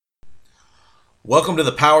Welcome to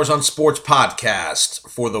the Powers on Sports podcast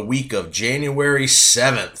for the week of January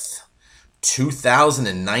 7th,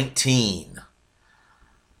 2019.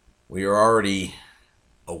 We are already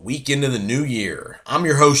a week into the new year. I'm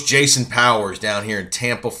your host, Jason Powers, down here in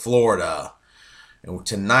Tampa, Florida. And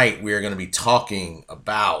tonight we are going to be talking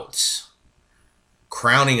about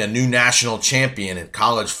crowning a new national champion in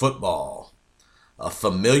college football. A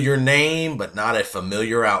familiar name, but not a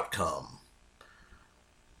familiar outcome.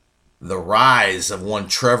 The rise of one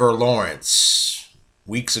Trevor Lawrence.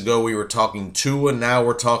 Weeks ago we were talking Tua, now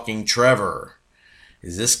we're talking Trevor.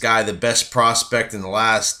 Is this guy the best prospect in the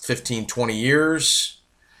last 15, 20 years?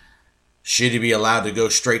 Should he be allowed to go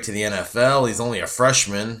straight to the NFL? He's only a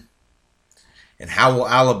freshman. And how will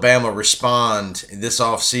Alabama respond this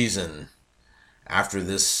offseason after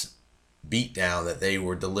this beatdown that they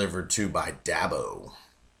were delivered to by Dabo?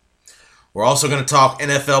 We're also going to talk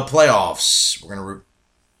NFL playoffs. We're going to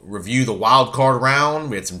review the wild card round.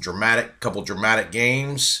 We had some couple dramatic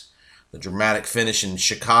games. The dramatic finish in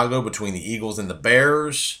Chicago between the Eagles and the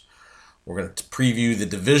Bears. We're going to preview the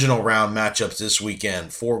divisional round matchups this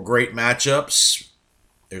weekend. 4 great matchups.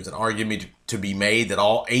 There's an argument to be made that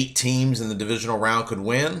all 8 teams in the divisional round could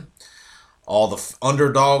win. All the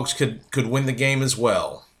underdogs could win the game as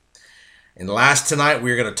well. And last tonight,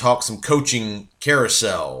 we're going to talk some coaching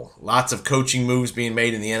carousel. Lots of coaching moves being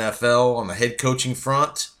made in the NFL on the head coaching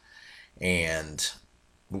front. And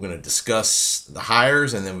we're going to discuss the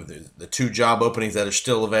hires and then the 2 job openings that are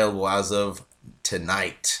still available as of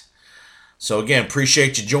tonight. So again,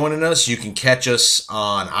 appreciate you joining us. You can catch us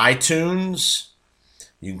on iTunes.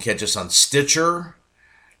 You can catch us on Stitcher.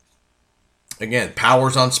 Again,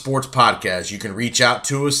 Powers on Sports Podcast. You can reach out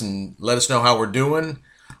to us and let us know how we're doing.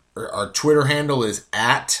 Our Twitter handle is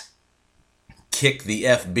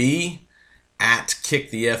 @KickTheFB,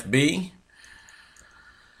 @KickTheFB.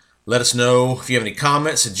 Let us know if you have any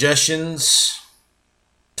comments, suggestions,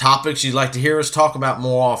 topics you'd like to hear us talk about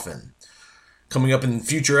more often. Coming up in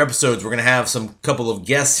future episodes, we're going to have some couple of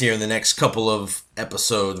guests here in the next couple of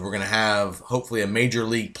episodes. We're going to have hopefully a major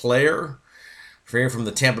league player here from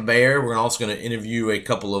the Tampa Bay area. We're also going to interview a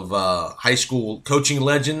couple of high school coaching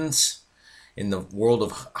legends in the world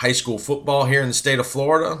of high school football here in the state of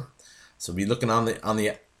Florida. So be looking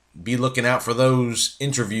be looking out for those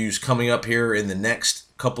interviews coming up here in the next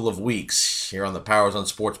couple of weeks here on the Powers on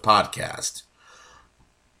Sports podcast.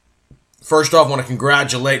 First off, I want to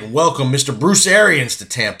congratulate and welcome Mr. Bruce Arians to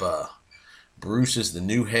Tampa. Bruce is the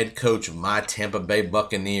new head coach of my Tampa Bay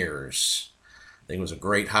Buccaneers. I think it was a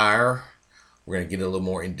great hire. We're going to get a little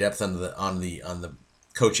more in depth on the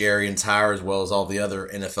Coach Arians hire, as well as all the other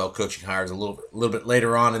NFL coaching hires a little bit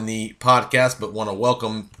later on in the podcast, but want to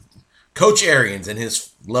welcome Coach Arians and his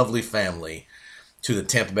lovely family to the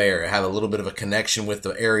Tampa Bay area. I have a little bit of a connection with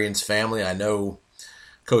the Arians family. I know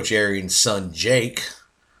Coach Arians' son, Jake,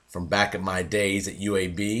 from back in my days at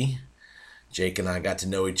UAB. Jake and I got to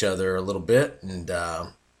know each other a little bit, and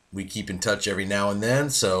we keep in touch every now and then,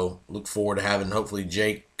 so look forward to having, hopefully,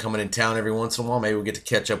 Jake coming in town every once in a while. Maybe we'll get to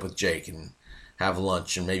catch up with Jake and have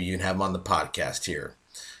lunch, and maybe even have him on the podcast here.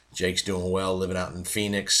 Jake's doing well, living out in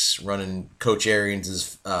Phoenix, running Coach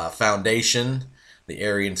Arians' foundation, the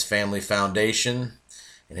Arians Family Foundation,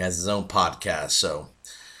 and has his own podcast. So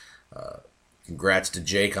congrats to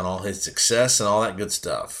Jake on all his success and all that good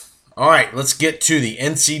stuff. All right, let's get to the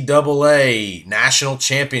NCAA National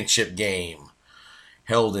Championship game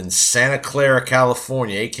held in Santa Clara,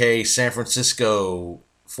 California, a.k.a. San Francisco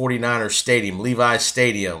 49ers Stadium, Levi's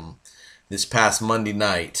Stadium, this past Monday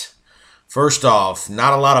night. First off,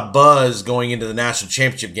 not a lot of buzz going into the national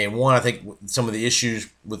championship game. One, I think some of the issues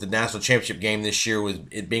with the national championship game this year was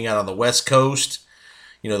it being out on the West Coast.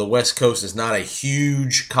 You know, the West Coast is not a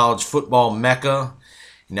huge college football mecca.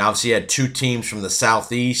 And obviously, you had 2 teams from the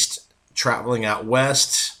Southeast traveling out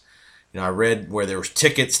west. You know, I read where there was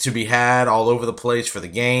tickets to be had all over the place for the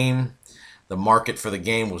game. The market for the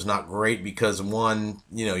game was not great because, one,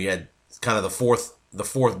 you know, you had kind of the fourth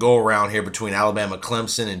go around here between Alabama and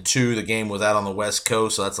Clemson, and 2, the game was out on the West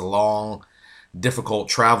Coast, so that's a long, difficult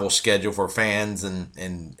travel schedule for fans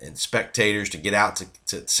and spectators to get out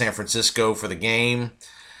to San Francisco for the game.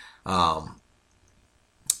 The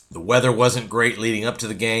weather wasn't great leading up to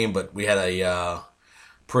the game, but we had a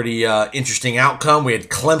pretty interesting outcome. We had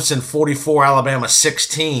Clemson 44, Alabama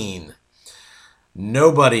 16.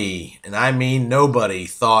 Nobody, and I mean nobody,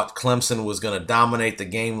 thought Clemson was going to dominate the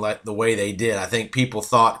game like the way they did. I think people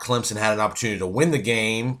thought Clemson had an opportunity to win the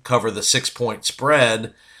game, cover the 6-point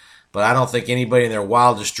spread, but I don't think anybody in their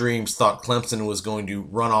wildest dreams thought Clemson was going to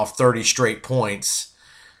run off 30 straight points.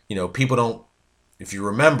 You know, people don't if you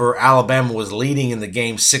remember, Alabama was leading in the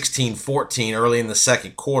game 16-14 early in the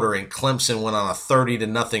second quarter, and Clemson went on a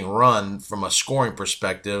 30-0 run from a scoring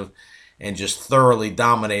perspective and just thoroughly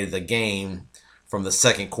dominated the game from the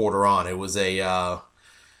second quarter on. It was a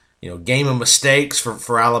game of mistakes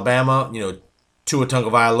for Alabama. Tua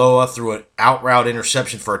Tagovailoa threw an out route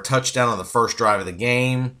interception for a touchdown on the first drive of the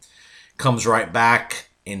game. Comes right back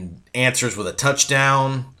and answers with a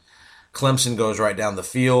touchdown. Clemson goes right down the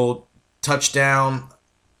field. Touchdown.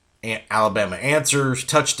 Alabama answers.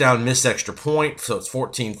 Touchdown, missed extra point. So it's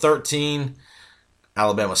 14-13.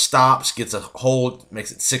 Alabama stops, gets a hold,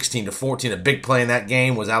 makes it 16-14. A big play in that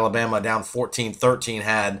game was Alabama down 14-13,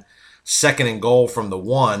 had second and goal from the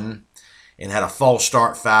 1, and had a false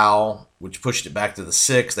start foul, which pushed it back to the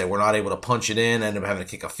 6. They were not able to punch it in, ended up having to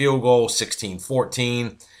kick a field goal,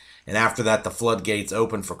 16-14. And after that, the floodgates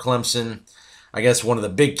opened for Clemson. I guess one of the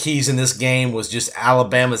big keys in this game was just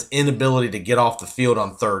Alabama's inability to get off the field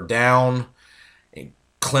on third down.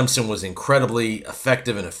 Clemson was incredibly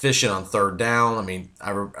effective and efficient on third down. I mean,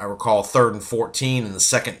 I recall 3rd and 14 in the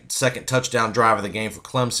second touchdown drive of the game for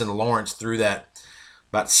Clemson. Lawrence threw that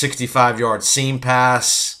about 65-yard seam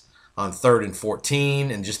pass on 3rd and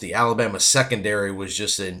 14, and just the Alabama secondary was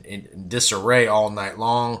just in disarray all night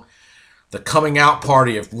long. The coming out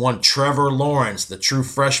party of one Trevor Lawrence, the true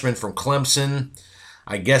freshman from Clemson.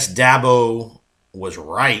 I guess Dabo was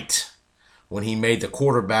right when he made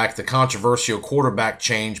the controversial quarterback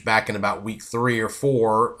change back in about week 3 or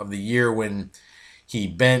 4 of the year when he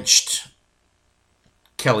benched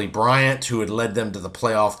Kelly Bryant, who had led them to the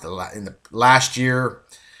playoff in the last year.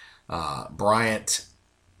 Bryant,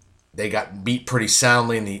 they got beat pretty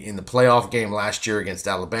soundly in the playoff game last year against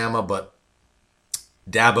Alabama, but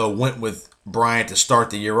Dabo went with Bryant to start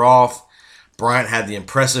the year off. Bryant had the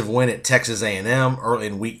impressive win at Texas A&M early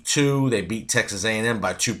in week 2. They beat Texas A&M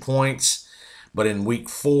by 2 points. But in week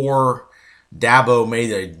 4, Dabo made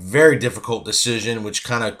a very difficult decision, which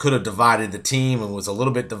kind of could have divided the team and was a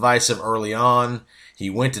little bit divisive early on. He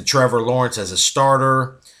went to Trevor Lawrence as a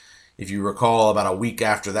starter. If you recall, about a week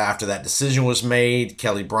after that decision was made,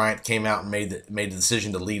 Kelly Bryant came out and made the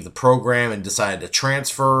decision to leave the program and decided to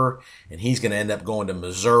transfer. And he's going to end up going to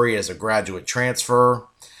Missouri as a graduate transfer.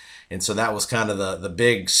 And so that was kind of the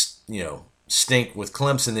big, stink with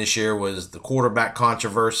Clemson this year, was the quarterback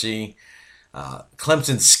controversy.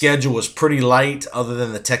 Clemson's schedule was pretty light other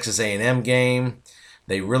than the Texas A&M game.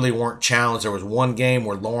 They really weren't challenged. There was one game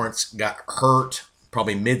where Lawrence got hurt,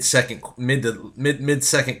 probably mid-second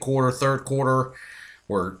quarter, third quarter,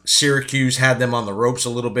 where Syracuse had them on the ropes a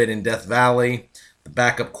little bit in Death Valley. The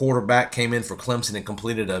backup quarterback came in for Clemson and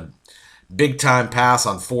completed a big-time pass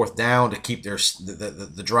on 4th down to keep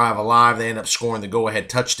the drive alive. They ended up scoring the go-ahead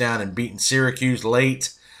touchdown and beating Syracuse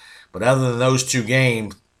late. But other than those 2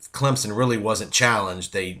 games, Clemson really wasn't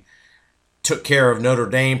challenged. They took care of Notre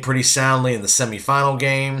Dame pretty soundly in the semifinal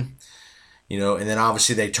game, and then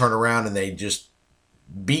obviously they turn around and they just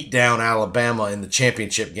beat down Alabama in the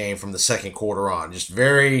championship game from the second quarter on. Just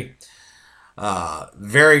very,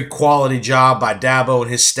 very quality job by Dabo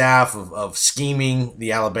and his staff of scheming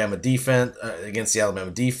the Alabama defense against the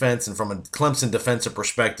Alabama defense, and from a Clemson defensive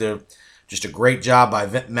perspective, just a great job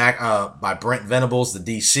by Brent Venables, the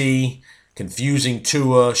DC. Confusing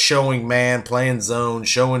Tua, showing man, playing zone,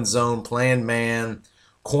 showing zone, playing man,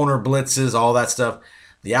 corner blitzes, all that stuff.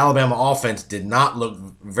 The Alabama offense did not look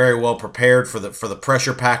very well prepared for the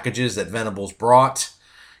pressure packages that Venables brought.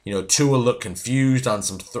 Tua looked confused on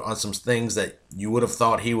some things that you would have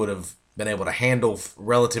thought he would have been able to handle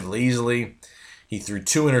relatively easily. He threw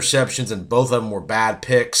 2 interceptions, and both of them were bad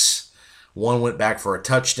picks. One went back for a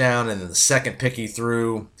touchdown, and then the second pick he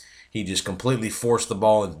threw, he just completely forced the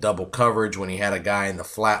ball into double coverage when he had a guy in the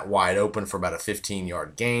flat wide open for about a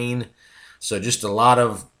 15-yard gain. So just a lot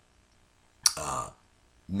of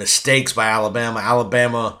mistakes by Alabama.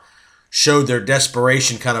 Alabama showed their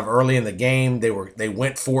desperation kind of early in the game. They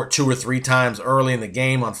went for it 2 or 3 times early in the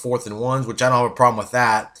game on 4th and 1s, which I don't have a problem with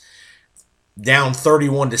that. Down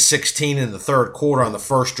 31-16 in the third quarter on the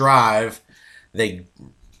first drive,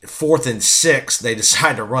 4th and 6, they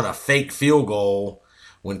decide to run a fake field goal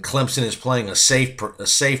when Clemson is playing a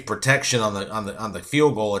safe protection on the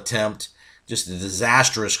field goal attempt. Just a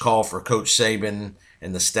disastrous call for Coach Saban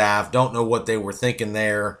and the staff. Don't know what they were thinking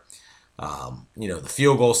there. The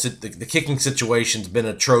field goal, the kicking situation's been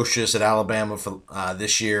atrocious at Alabama for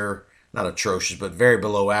this year. Not atrocious, but very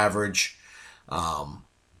below average.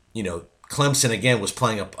 Clemson again was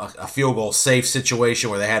playing a field goal safe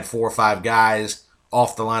situation where they had 4 or 5 guys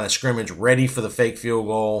off the line of scrimmage ready for the fake field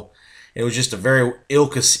goal. It was just a very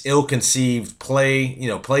ill-conceived play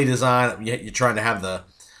design. You're trying to have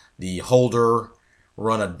the holder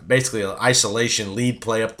run basically an isolation lead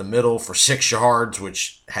play up the middle for 6 yards,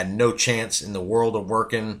 which had no chance in the world of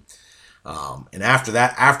working. And after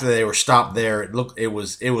that, after they were stopped there, it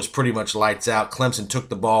was pretty much lights out. Clemson took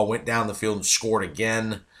the ball, went down the field, and scored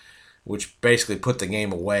again, which basically put the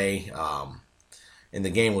game away. And the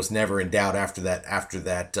game was never in doubt after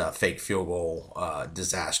that fake field goal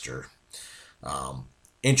disaster.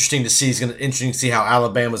 Interesting to see. Interesting to see how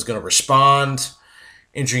Alabama's going to respond.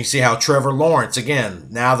 Interesting to see how Trevor Lawrence, again,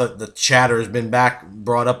 now that the chatter has been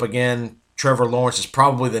brought up again, Trevor Lawrence is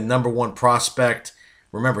probably the number one prospect.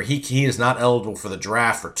 Remember, he is not eligible for the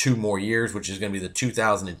draft for 2 more years, which is going to be the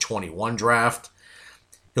 2021 draft.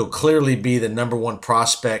 He'll clearly be the number one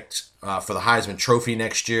prospect for the Heisman Trophy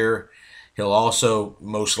next year. He'll also,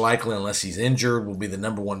 most likely, unless he's injured, will be the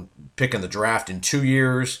number one pick in the draft in 2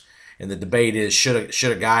 years. And the debate is,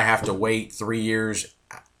 should a guy have to wait 3 years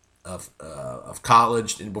of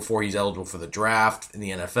college before he's eligible for the draft in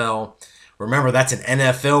the NFL? Remember, that's an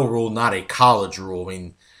NFL rule, not a college rule. I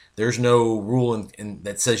mean, there's no rule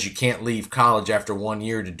that says you can't leave college after 1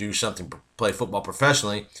 year to do something, play football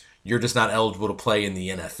professionally. You're just not eligible to play in the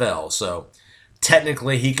NFL. So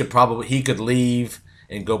technically, he could leave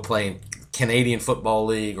and go play in Canadian Football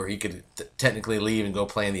League, or he could technically leave and go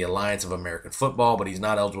play in the Alliance of American Football, but he's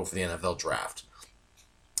not eligible for the NFL draft.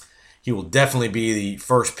 He will definitely be the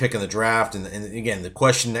first pick in the draft, and again, the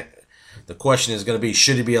question is going to be,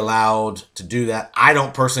 should he be allowed to do that? I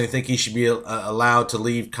don't personally think he should be allowed to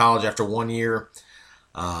leave college after 1 year.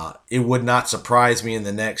 It would not surprise me in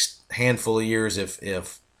the next handful of years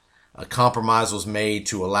if a compromise was made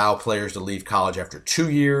to allow players to leave college after 2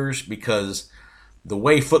 years, because the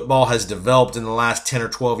way football has developed in the last 10 or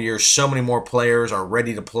 12 years, so many more players are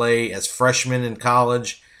ready to play as freshmen in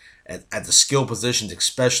college at the skill positions,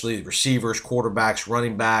 especially receivers, quarterbacks,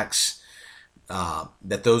 running backs,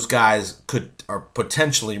 that those guys are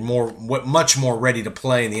potentially much more ready to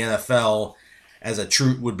play in the NFL as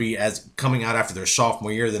coming out after their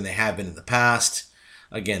sophomore year than they have been in the past.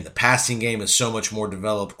 Again, the passing game is so much more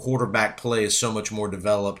developed. Quarterback play is so much more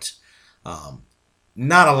developed.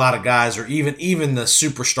 Not a lot of guys, or even the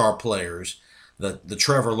superstar players, the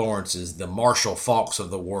Trevor Lawrences, the Marshall Faulks of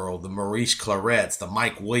the world, the Maurice Clarets, the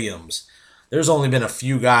Mike Williams. There's only been a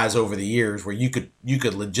few guys over the years where you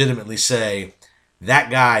could legitimately say that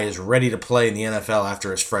guy is ready to play in the NFL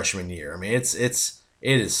after his freshman year. I mean, it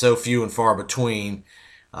is so few and far between,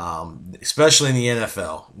 especially in the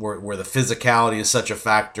NFL, where the physicality is such a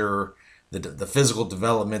factor, the physical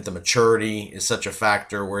development, the maturity is such a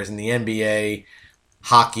factor, whereas in the NBA,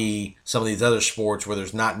 hockey, some of these other sports where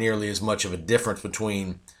there's not nearly as much of a difference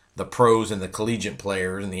between the pros and the collegiate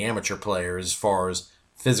players and the amateur players as far as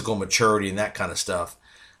physical maturity and that kind of stuff.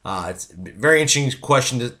 It's a very interesting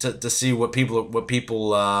question to see what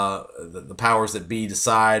the powers that be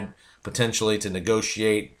decide potentially to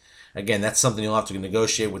negotiate. Again, that's something you'll have to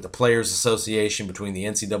negotiate with the Players Association, between the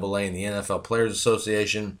NCAA and the NFL Players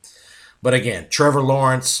Association. But again, Trevor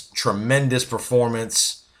Lawrence, tremendous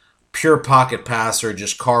performance. Pure pocket passer,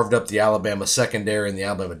 just carved up the Alabama secondary and the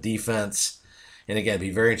Alabama defense. And again, it'd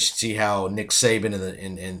be very interesting to see how Nick Saban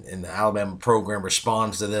and the Alabama program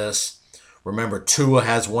responds to this. Remember, Tua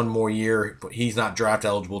has 1 more year, but he's not draft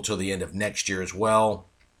eligible till the end of next year as well.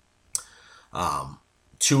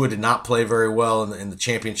 Tua did not play very well in the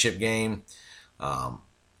championship game.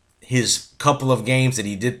 His couple of games that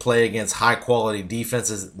he did play against high-quality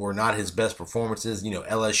defenses were not his best performances.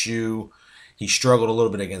 LSU, he struggled a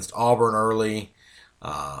little bit against Auburn early.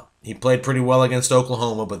 He played pretty well against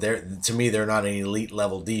Oklahoma, but to me, they're not an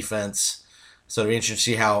elite-level defense. So it'll be interesting to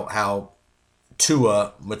see how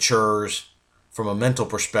Tua matures from a mental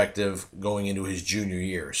perspective going into his junior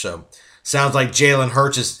year. So sounds like Jalen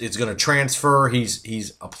Hurts is going to transfer.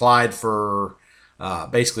 He's applied for,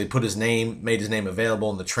 basically made his name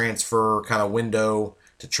available in the transfer kind of window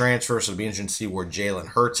to transfer. So it'll be interesting to see where Jalen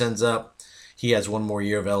Hurts ends up. He has 1 more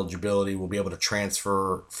year of eligibility. Will be able to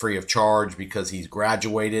transfer free of charge because he's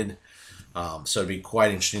graduated. So it'd be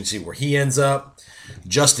quite interesting to see where he ends up.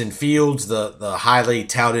 Justin Fields, the highly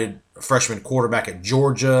touted freshman quarterback at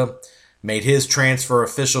Georgia, made his transfer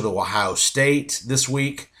official to Ohio State this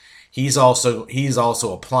week. He's also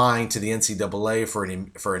applying to the NCAA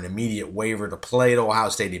for an immediate waiver to play at Ohio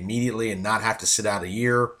State immediately and not have to sit out a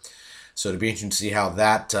year. So it'll be interesting to see how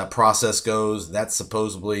that process goes. That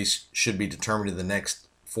supposedly should be determined in the next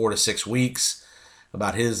 4 to 6 weeks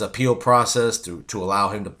about his appeal process to allow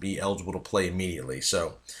him to be eligible to play immediately.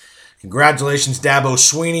 So congratulations, Dabo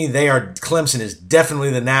Swinney. Clemson is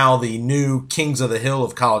definitely the new kings of the hill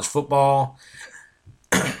of college football.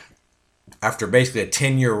 After basically a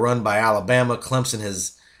 10-year run by Alabama, Clemson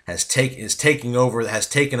has has taken over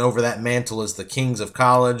that mantle as the kings of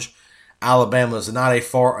college. Alabama is not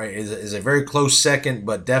is a very close second,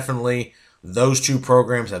 but definitely those two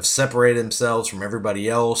programs have separated themselves from everybody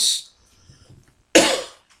else.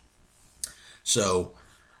 So,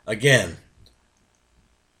 again,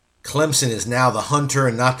 Clemson is now the hunter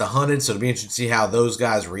and not the hunted, so it'll be interesting to see how those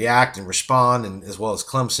guys react and respond, and as well as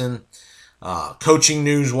Clemson. Coaching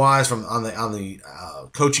news-wise, from on the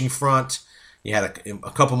coaching front, you had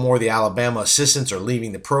a couple more of the Alabama assistants are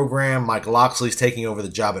leaving the program. Mike Locksley's taking over the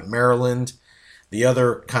job at Maryland. The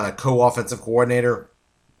other kind of co-offensive coordinator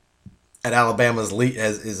at Alabama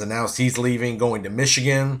is announced he's leaving, going to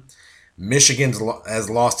Michigan. Michigan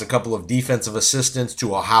has lost a couple of defensive assistants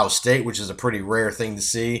to Ohio State, which is a pretty rare thing to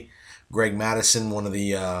see. Greg Madison, one of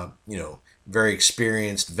the very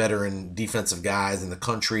experienced veteran defensive guys in the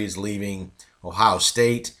country, is leaving Ohio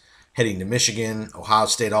State, heading to Michigan. Ohio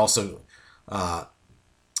State also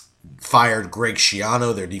fired Greg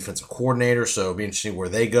Schiano, their defensive coordinator, so it'll be interesting where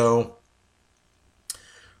they go.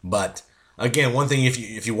 But again, one thing,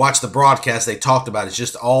 if you watch the broadcast, they talked about is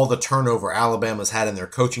just all the turnover Alabama's had in their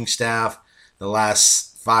coaching staff the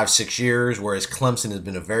last 5-6 years, whereas Clemson has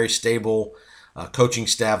been a very stable coaching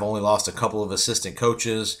staff, only lost a couple of assistant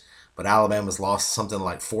coaches, but Alabama's lost something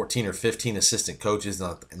like 14 or 15 assistant coaches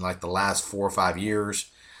in like the last 4 or 5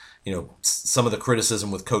 years. Some of the criticism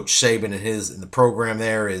with Coach Saban in the program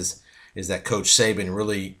there is that Coach Saban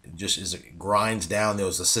really just grinds down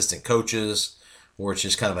those assistant coaches, where it's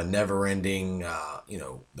just kind of a never-ending,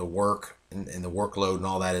 the work and the workload and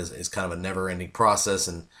all that is kind of a never-ending process,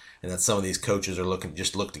 and that some of these coaches are look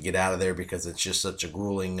to get out of there because it's just such a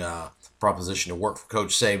grueling proposition to work for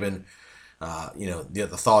Coach Saban.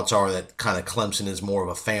 The thoughts are that kind of Clemson is more of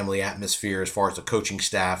a family atmosphere as far as the coaching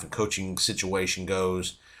staff and coaching situation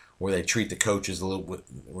goes, where they treat the coaches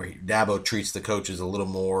where Dabo treats the coaches a little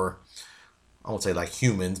more, I won't say like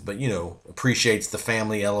humans, but, appreciates the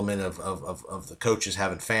family element of the coaches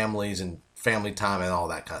having families and family time and all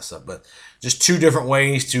that kind of stuff. But just two different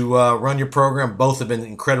ways to run your program. Both have been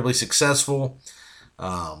incredibly successful.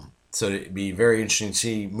 So it'd be very interesting to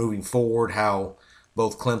see moving forward how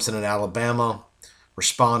both Clemson and Alabama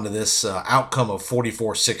respond to this outcome of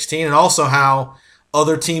 44-16, and also how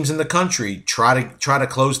other teams in the country try to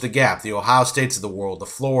close the gap. The Ohio States of the world, the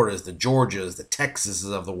Floridas, the Georgias, the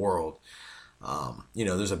Texases of the world.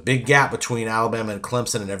 There's a big gap between Alabama and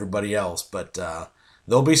Clemson and everybody else, but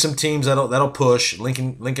there'll be some teams that'll push.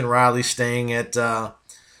 Lincoln Riley staying at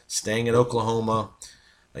Oklahoma.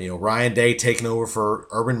 Ryan Day taking over for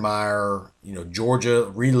Urban Meyer.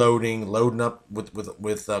 Georgia loading up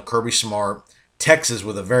with Kirby Smart. Texas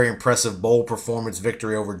with a very impressive bowl performance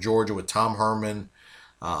victory over Georgia with Tom Herman.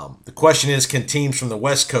 The question is, can teams from the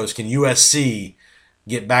West Coast, can USC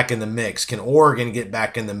get back in the mix? Can Oregon get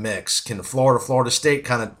back in the mix? Can the Florida State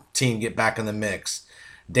kind of team get back in the mix?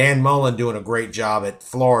 Dan Mullen doing a great job at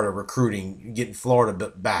Florida recruiting, getting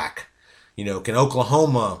Florida back. Can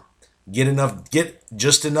Oklahoma get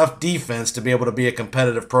just enough defense to be able to be a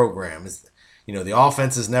competitive program? The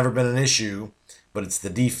offense has never been an issue, but it's the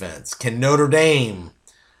defense. Can Notre Dame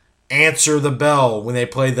answer the bell when they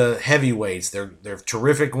play the heavyweights? They're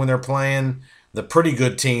terrific when they're playing the pretty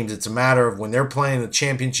good teams. It's a matter of when they're playing the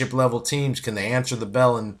championship level teams, can they answer the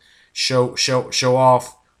bell and show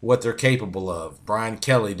off what they're capable of? Brian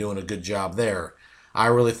Kelly doing a good job there. I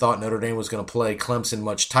really thought Notre Dame was going to play Clemson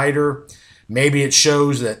much tighter. Maybe it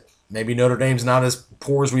shows that maybe Notre Dame's not as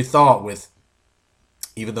poor as we thought,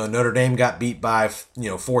 even though Notre Dame got beat by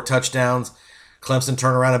 4 touchdowns, Clemson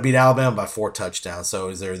turned around and beat Alabama by 4 touchdowns. So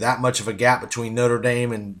is there that much of a gap between Notre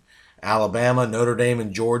Dame and Alabama, Notre Dame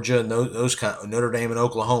and Georgia, and Notre Dame and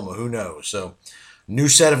Oklahoma? Who knows? So new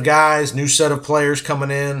set of guys, new set of players coming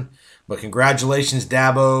in. But congratulations,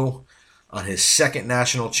 Dabo, on his second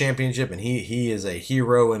national championship, and he is a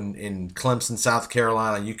hero in Clemson, South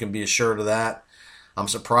Carolina. You can be assured of that. I'm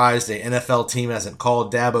surprised the NFL team hasn't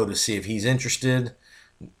called Dabo to see if he's interested.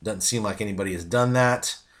 Doesn't seem like anybody has done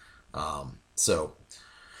that. So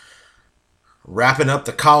wrapping up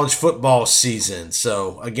the college football season.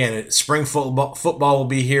 So again, spring football will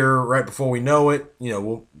be here right before we know it.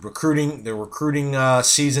 The recruiting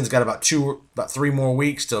season's got about 3 more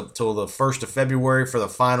weeks till the 1st of February for the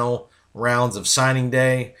final rounds of signing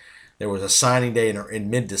day. There was a signing day in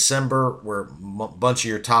mid-December where a bunch of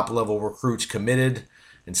your top-level recruits committed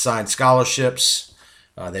and signed scholarships.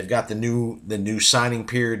 They've got the new signing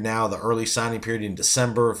period now, the early signing period in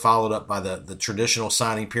December, followed up by the traditional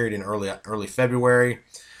signing period in early February.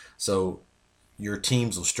 So your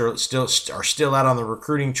teams are still out on the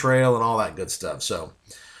recruiting trail and all that good stuff. So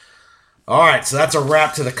All right, so that's a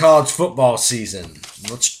wrap to the college football season.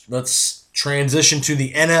 Let's transition to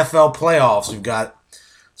the NFL playoffs. We've got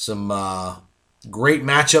some great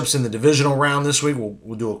matchups in the divisional round this week.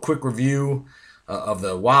 We'll do a quick review of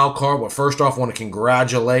the wild card. But first off, I want to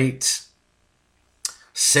congratulate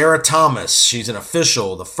Sarah Thomas. She's an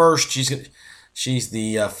official. She's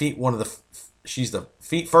the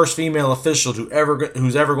first female official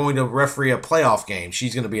who's ever going to referee a playoff game.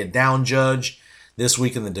 She's going to be a down judge this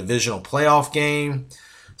week in the divisional playoff game.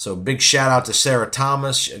 So big shout out to Sarah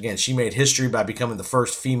Thomas. Again, she made history by becoming the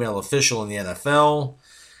first female official in the NFL.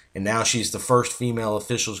 And now she's the first female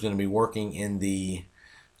official who's going to be working in the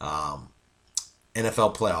NFL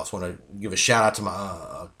playoffs. I want to give a shout out to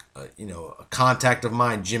my a contact of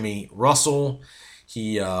mine, Jimmy Russell.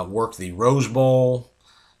 He worked the Rose Bowl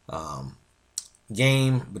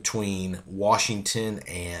game between Washington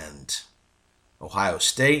and Ohio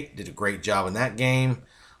State. Did a great job in that game.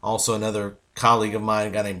 Also, another colleague of mine, a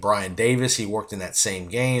guy named Brian Davis, he worked in that same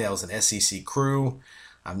game. That was an SEC crew.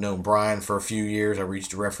 I've known Brian for a few years. I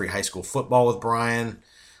reached to referee high school football with Brian.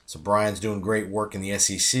 So Brian's doing great work in the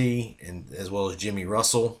SEC, and as well as Jimmy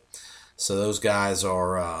Russell. So those guys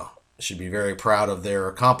should be very proud of their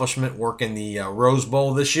accomplishment working the Rose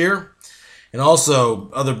Bowl this year. And also,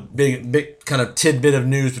 other big kind of tidbit of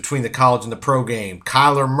news between the college and the pro game.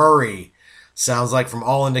 Kyler Murray. Sounds like from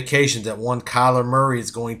all indications that Kyler Murray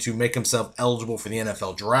is going to make himself eligible for the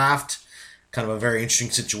NFL draft. Kind of a very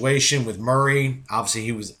interesting situation with Murray. Obviously,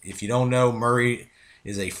 if you don't know, Murray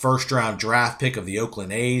is a first-round draft pick of the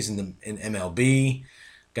Oakland A's in MLB.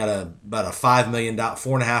 Got about a $5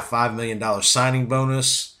 million signing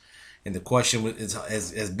bonus. And the question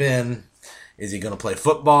has been, is he going to play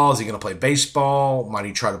football? Is he going to play baseball? Might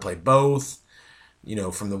he try to play both?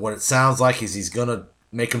 From what it sounds like is he's going to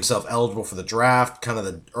make himself eligible for the draft. Kind of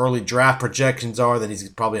the early draft projections are that he's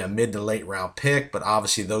probably a mid to late round pick, but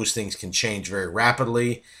obviously those things can change very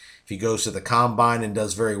rapidly. If he goes to the combine and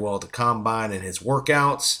does very well at the combine and his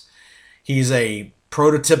workouts, he's a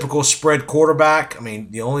prototypical spread quarterback. I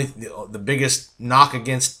mean, the biggest knock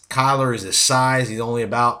against Kyler is his size. He's only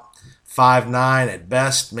about 5'9" at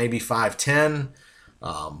best, maybe 5'10",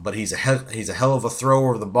 but he's a hell of a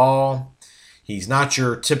thrower of the ball. He's not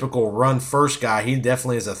your typical run-first guy. He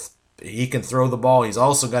definitely he can throw the ball. He's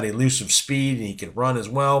also got elusive speed, and he can run as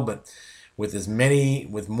well. But with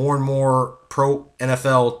more and more pro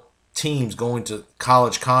NFL teams going to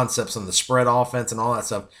college concepts on the spread offense and all that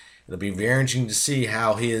stuff, it'll be very interesting to see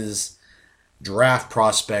how his draft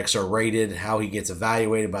prospects are rated, how he gets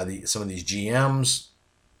evaluated by some of these GMs.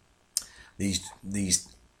 These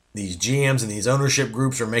GMs and these ownership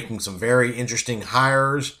groups are making some very interesting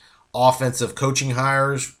hires. Offensive coaching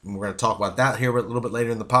hires. And we're going to talk about that here a little bit later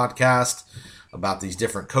in the podcast about these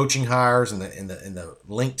different coaching hires and the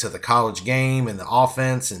link to the college game and the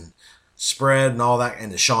offense and spread and all that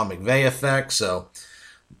and the Sean McVay effect. So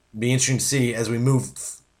be interesting to see as we move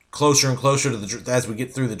closer and closer to as we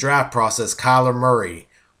get through the draft process. Kyler Murray,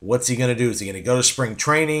 what's he going to do? Is he going to go to spring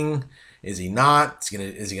training? Is he not?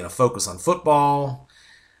 Is he going to focus on football?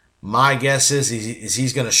 My guess is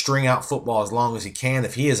he's going to string out football as long as he can.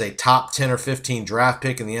 If he is a top 10 or 15 draft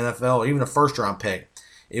pick in the NFL, or even a first-round pick,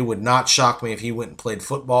 it would not shock me if he went and played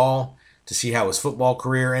football to see how his football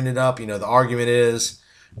career ended up. The argument is,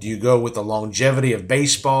 do you go with the longevity of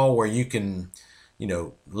baseball where you can,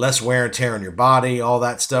 less wear and tear on your body, all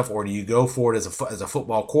that stuff, or do you go for it as a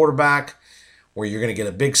football quarterback where you're going to get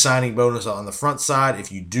a big signing bonus on the front side? If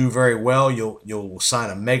you do very well, you'll sign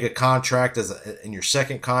a mega contract in your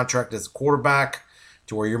second contract as a quarterback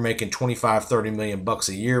to where you're making $25-30 million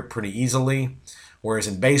a year pretty easily. Whereas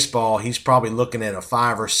in baseball, he's probably looking at a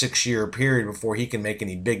 5 or 6 year period before he can make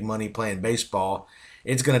any big money playing baseball.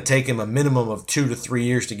 It's going to take him a minimum of 2 to 3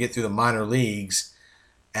 years to get through the minor leagues.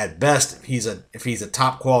 At best, if he's a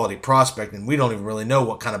top quality prospect, and we don't even really know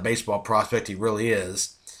what kind of baseball prospect he really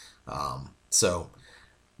is. So,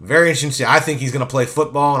 very interesting to see. I think he's going to play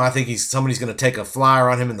football, and I think somebody's going to take a flyer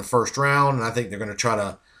on him in the first round, and I think they're going to try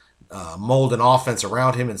to mold an offense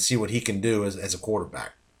around him and see what he can do as a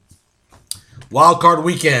quarterback. Wild card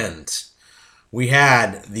weekend. We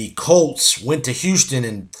had the Colts went to Houston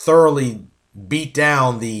and thoroughly beat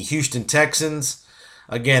down the Houston Texans.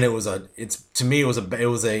 Again, it was a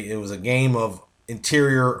game of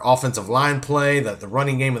interior offensive line play. That the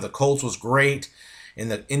running game of the Colts was great. And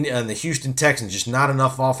the Houston Texans, just not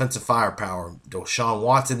enough offensive firepower. Deshaun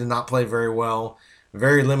Watson did not play very well.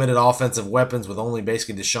 Very limited offensive weapons with only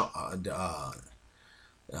basically Deshaun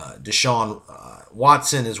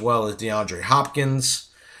Watson as well as DeAndre Hopkins.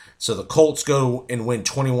 So the Colts go and win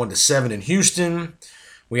 21-7 in Houston.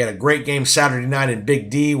 We had a great game Saturday night in Big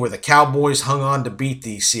D where the Cowboys hung on to beat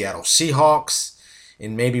the Seattle Seahawks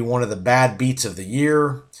in maybe one of the bad beats of the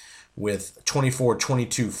year with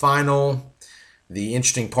 24-22 final. The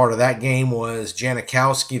interesting part of that game was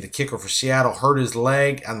Janikowski, the kicker for Seattle, hurt his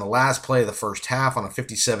leg on the last play of the first half on a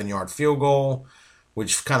 57-yard field goal,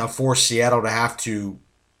 which kind of forced Seattle to have to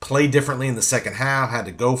play differently in the second half, had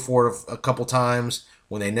to go for it a couple times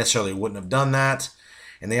when they necessarily wouldn't have done that.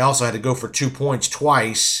 And they also had to go for 2 points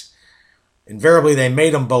twice. Invariably, they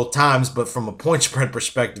made them both times, but from a point spread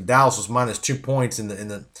perspective, Dallas was minus 2 points,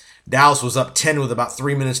 and Dallas was up 10 with about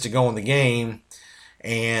 3 minutes to go in the game,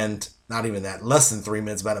 and not even that, less than 3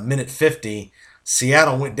 minutes, about a minute 50.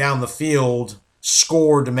 Seattle went down the field,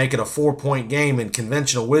 scored to make it a 4-point game, and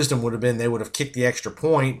conventional wisdom would have been they would have kicked the extra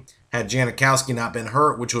point had Janikowski not been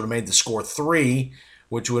hurt, which would have made the score 3,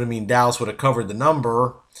 which would have mean Dallas would have covered the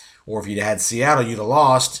number. Or if you'd had Seattle, you'd have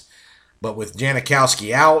lost. But with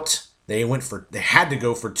Janikowski out, they had to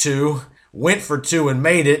go for 2, went for 2 and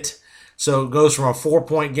made it. So it goes from a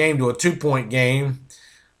 4-point game to a 2-point game.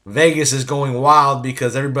 Vegas is going wild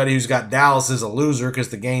because everybody who's got Dallas is a loser because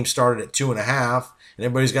the game started at 2.5, and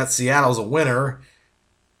everybody who's got Seattle as a winner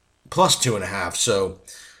plus 2.5. So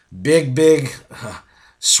big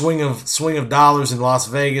swing of dollars in Las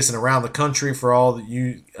Vegas and around the country for all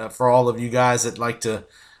of you guys that like to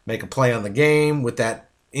make a play on the game with that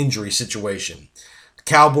injury situation. The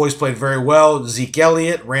Cowboys played very well. Zeke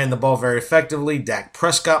Elliott ran the ball very effectively. Dak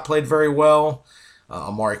Prescott played very well.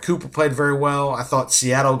 Amari Cooper played very well. I thought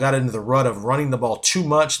Seattle got into the rut of running the ball too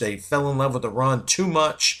much. They fell in love with the run too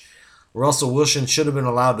much. Russell Wilson should have been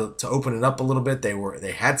allowed to open it up a little bit.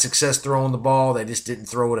 They had success throwing the ball. They just didn't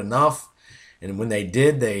throw it enough. And when they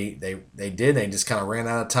did, they just kind of ran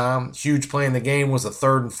out of time. Huge play in the game was a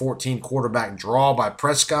 3rd and 14 quarterback draw by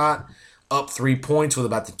Prescott, up 3 points with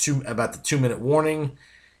about the 2-minute warning.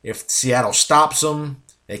 If Seattle stops them,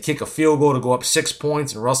 they kick a field goal to go up 6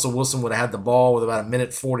 points, and Russell Wilson would have had the ball with about a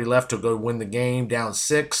minute 40 left to go win the game, down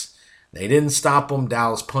 6. They didn't stop them.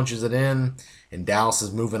 Dallas punches it in, and Dallas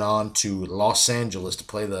is moving on to Los Angeles to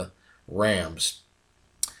play the Rams.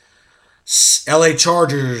 LA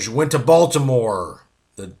Chargers went to Baltimore,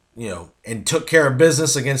 and took care of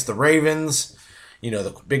business against the Ravens.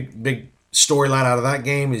 The big storyline out of that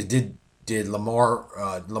game is did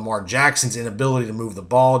Lamar Jackson's inability to move the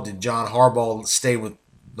ball? Did John Harbaugh stay with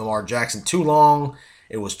Lamar Jackson too long?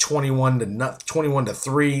 It was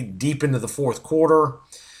 21-3 deep into the fourth quarter.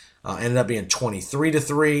 Ended up being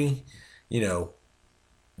 23-3.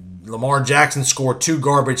 Lamar Jackson scored 2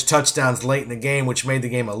 garbage touchdowns late in the game, which made the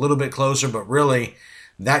game a little bit closer, but really,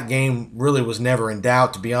 that game really was never in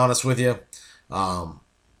doubt, to be honest with you.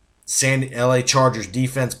 LA Chargers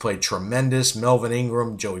defense played tremendous. Melvin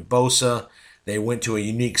Ingram, Joey Bosa. They went to a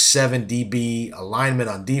unique 7 DB alignment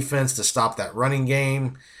on defense to stop that running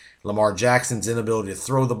game. Lamar Jackson's inability to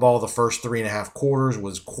throw the ball the first 3.5 quarters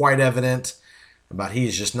was quite evident about he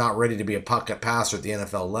is just not ready to be a pocket passer at the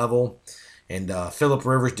NFL level. And Phillip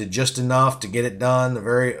Rivers did just enough to get it done, a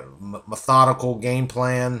very methodical game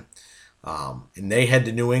plan. And they head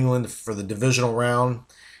to New England for the divisional round.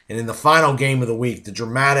 And in the final game of the week, the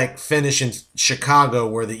dramatic finish in Chicago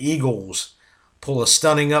where the Eagles pull a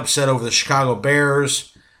stunning upset over the Chicago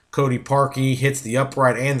Bears. Cody Parkey hits the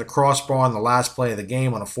upright and the crossbar on the last play of the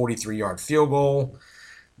game on a 43-yard field goal.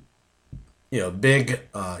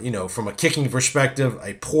 From a kicking perspective,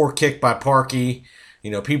 a poor kick by Parkey.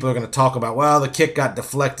 People are going to talk about, well, the kick got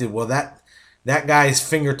deflected. Well, that guy's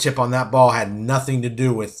fingertip on that ball had nothing to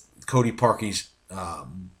do with Cody Parkey's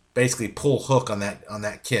basically pull hook on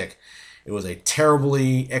that kick. It was a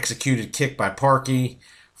terribly executed kick by Parkey,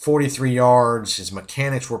 43 yards. His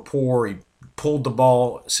mechanics were poor. He pulled the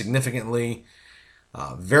ball significantly.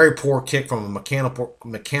 Very poor kick from a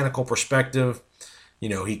mechanical perspective.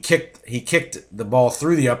 He kicked the ball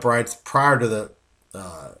through the uprights prior to the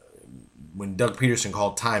when Doug Peterson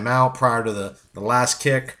called timeout prior to the last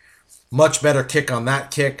kick. Much better kick on that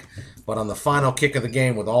kick. But on the final kick of the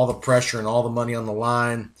game with all the pressure and all the money on the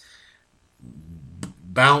line,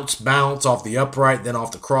 bounce off the upright, then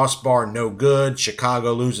off the crossbar, no good.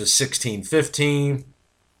 Chicago loses 16-15.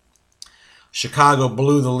 Chicago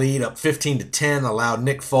blew the lead up 15-10, allowed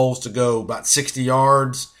Nick Foles to go about 60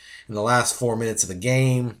 yards in the last 4 minutes of the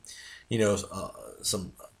game.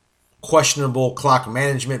 Some questionable clock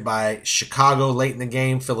management by Chicago late in the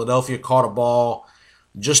game. Philadelphia caught a ball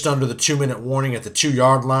just under the 2-minute warning at the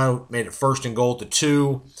 2-yard line, made it 1st and goal to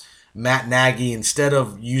 2. Matt Nagy, instead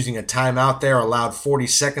of using a timeout there, allowed 40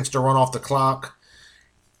 seconds to run off the clock,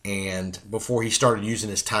 and before he started using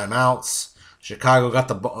his timeouts, Chicago got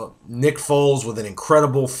the Nick Foles with an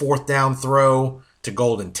incredible 4th down throw to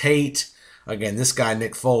Golden Tate. Again, this guy,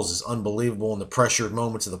 Nick Foles, is unbelievable in the pressured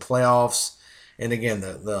moments of the playoffs. And again,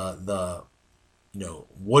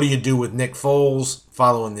 what do you do with Nick Foles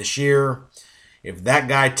following this year? If that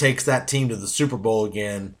guy takes that team to the Super Bowl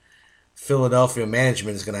again, Philadelphia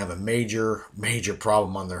management is going to have a major, major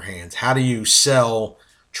problem on their hands. How do you sell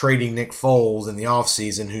trading Nick Foles in the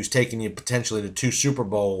offseason, who's taking you potentially to 2 Super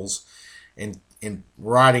Bowls, and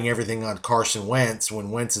riding everything on Carson Wentz when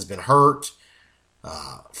Wentz has been hurt?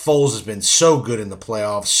 Foles has been so good in the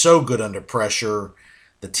playoffs, so good under pressure.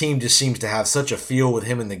 The team just seems to have such a feel with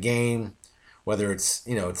him in the game. Whether it's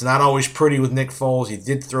not always pretty with Nick Foles. He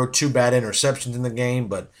did throw 2 bad interceptions in the game,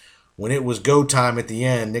 but when it was go time at the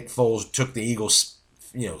end, Nick Foles took the Eagles,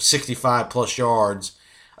 65 plus yards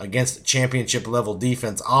against a championship level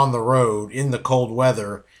defense on the road in the cold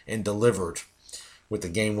weather and delivered with the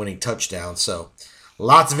game-winning touchdown. So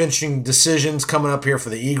lots of interesting decisions coming up here for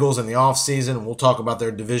the Eagles in the offseason. We'll talk about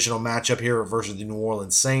their divisional matchup here versus the New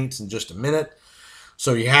Orleans Saints in just a minute.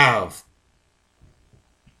 So you have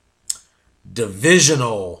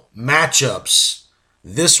divisional matchups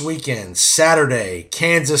this weekend. Saturday,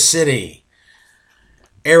 Kansas City,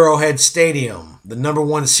 Arrowhead Stadium. The number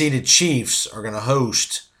 1 seeded Chiefs are going to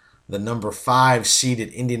host the number 5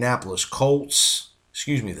 seeded Indianapolis Colts.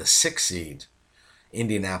 The 6 seed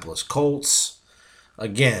Indianapolis Colts.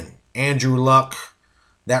 Again, Andrew Luck,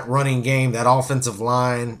 that running game, that offensive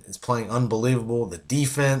line is playing unbelievable. The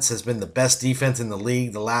defense has been the best defense in the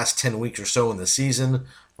league the last 10 weeks or so in the season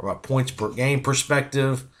from a points per game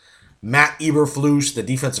perspective. Matt Eberflus, the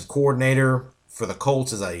defensive coordinator for the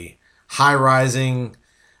Colts, is a high-rising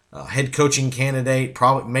head coaching candidate.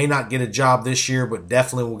 Probably may not get a job this year, but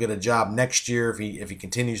definitely will get a job next year if he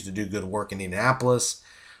continues to do good work in Indianapolis.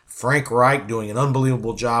 Frank Reich doing an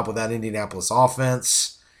unbelievable job with that Indianapolis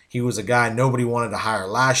offense. He was a guy nobody wanted to hire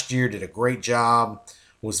last year. Did a great job.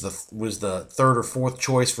 Was the 3rd or 4th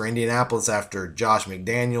choice for Indianapolis after Josh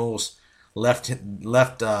McDaniels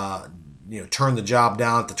turned the job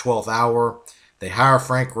down at the 12th hour. They hire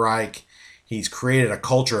Frank Reich. He's created a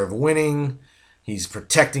culture of winning. He's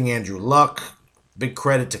protecting Andrew Luck. Big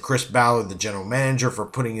credit to Chris Ballard, the general manager, for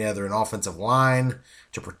putting together an offensive line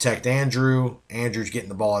to protect Andrew. Andrew's getting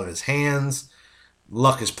the ball out of his hands.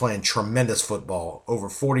 Luck is playing tremendous football. Over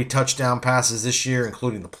 40 touchdown passes this year,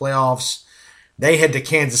 including the playoffs. They head to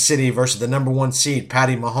Kansas City versus the number 1 seed,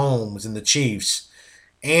 Patty Mahomes and the Chiefs.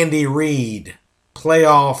 Andy Reid,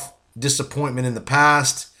 playoff disappointment in the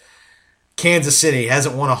past. Kansas City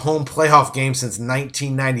hasn't won a home playoff game since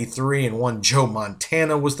 1993, and one Joe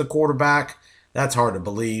Montana was the quarterback. That's hard to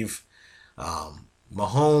believe.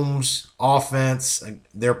 Mahomes' offense,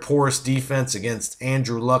 their porous defense against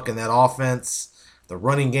Andrew Luck in that offense. The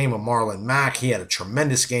running game of Marlon Mack. He had a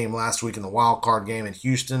tremendous game last week in the wild card game in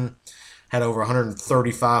Houston. Had over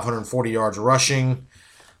 135, 140 yards rushing.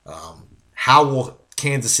 How will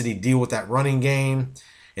Kansas City deal with that running game?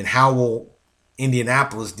 And how will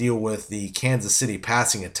Indianapolis deal with the Kansas City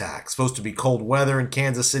passing attack? It's supposed to be cold weather in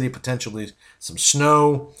Kansas City, potentially some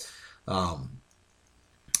snow.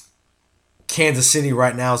 Kansas City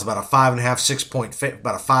right now is about a 5.5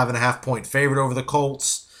 point favorite over the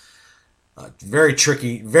Colts. Very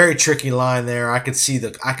tricky line there. I could see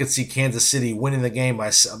Kansas City winning the game by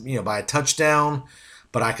a touchdown,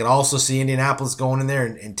 but I could also see Indianapolis going in there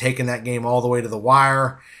and taking that game all the way to the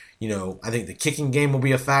wire. I think the kicking game will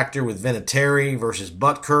be a factor with Vinatieri versus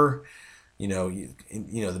Butker.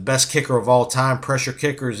 The best kicker of all time, pressure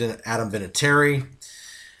kicker, is Adam Vinatieri.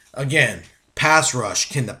 Again, pass rush.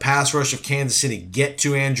 Can the pass rush of Kansas City get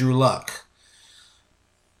to Andrew Luck?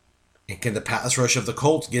 And can the pass rush of the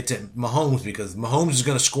Colts get to Mahomes? Because Mahomes is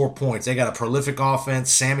going to score points. They got a prolific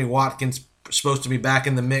offense. Sammy Watkins supposed to be back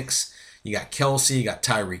in the mix. You got Kelsey. You got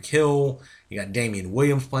Tyreek Hill. You got Damian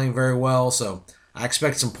Williams playing very well. So I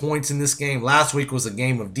expect some points in this game. Last week was a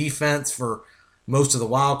game of defense for most of the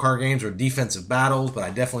wild card games, or defensive battles. But I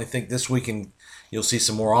definitely think this weekend you'll see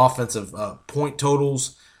some more offensive point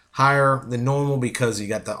totals higher than normal, because you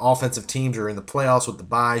got the offensive teams are in the playoffs with the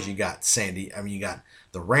byes. You got you got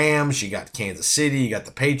the Rams, you got Kansas City, you got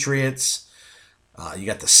the Patriots, you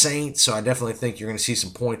got the Saints. So I definitely think you're going to see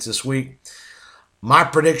some points this week. My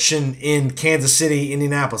prediction in Kansas City,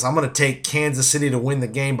 Indianapolis, I'm going to take Kansas City to win the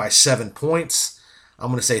game by 7 points. I'm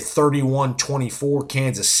going to say 31-24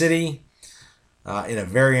 Kansas City in a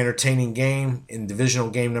very entertaining game in divisional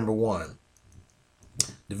game number 1.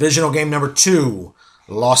 Divisional game number 2,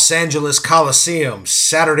 Los Angeles Coliseum,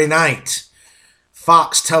 Saturday night,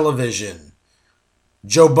 Fox Television.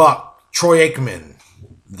 Joe Buck, Troy Aikman,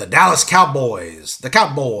 the Dallas Cowboys,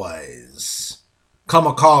 come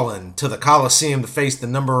a-calling to the Coliseum to face the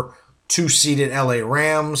number 2-seeded LA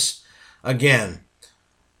Rams. Again,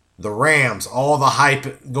 the Rams, all the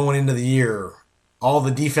hype going into the year, all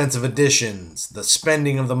the defensive additions, the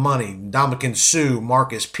spending of the money, Ndamukong Suh,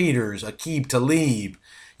 Marcus Peters, Aqib Talib,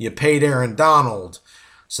 you paid Aaron Donald.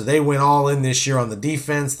 So they went all in this year on the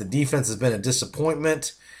defense. The defense has been a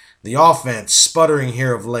disappointment. The offense sputtering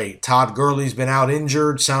here of late. Todd Gurley's been out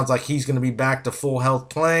injured. Sounds like he's going to be back to full health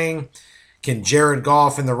playing. Can Jared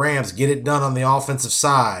Goff and the Rams get it done on the offensive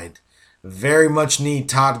side? Very much need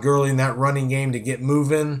Todd Gurley in that running game to get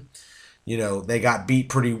moving. You know, they got beat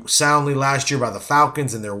pretty soundly last year by the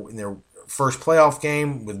Falcons in their first playoff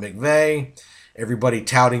game with McVay. Everybody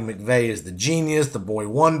touting McVay as the genius, the boy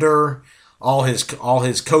wonder. All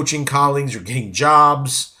his coaching colleagues are getting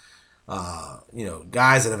jobs.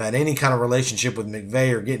 Guys that have had any kind of relationship with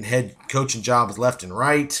McVay are getting head coaching jobs left and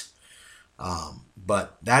right.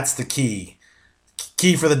 But that's the key.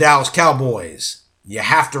 Key for the Dallas Cowboys. You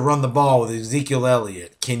have to run the ball with Ezekiel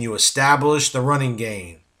Elliott. Can you establish the running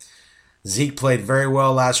game? Zeke played very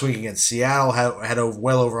well last week against Seattle, had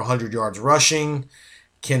well over 100 yards rushing.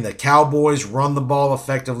 Can the Cowboys run the ball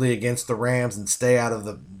effectively against the Rams and stay out of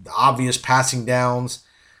the obvious passing downs?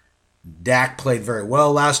 Dak played very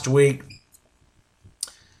well last week.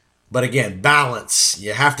 But again, balance.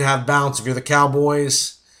 You have to have balance if you're the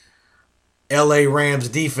Cowboys. LA Rams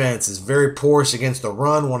defense is very porous against the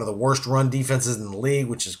run, one of the worst run defenses in the league,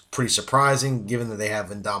 which is pretty surprising given that they have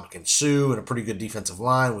Ndamukong Suh and a pretty good defensive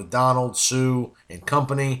line with Donald, Suh, and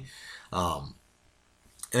company. And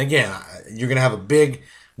again, you're going to have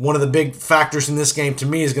one of the big factors in this game to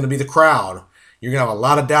me is going to be the crowd. You're going to have a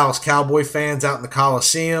lot of Dallas Cowboy fans out in the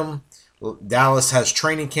Coliseum. Dallas has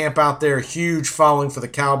training camp out there, huge following for the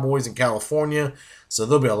Cowboys in California. So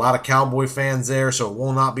there'll be a lot of Cowboy fans there, so it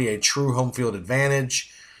will not be a true home field advantage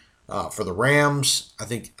for the Rams. I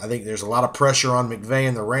think there's a lot of pressure on McVay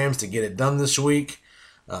and the Rams to get it done this week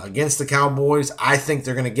against the Cowboys. I think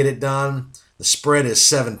they're going to get it done. The spread is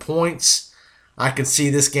 7 points. I could see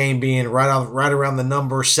this game being right around the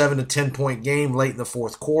number 7 to 10 point game late in the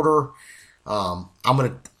fourth quarter. I'm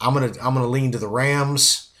gonna lean to the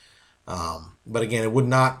Rams. But again, it would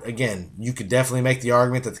not. Again, you could definitely make the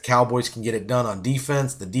argument that the Cowboys can get it done on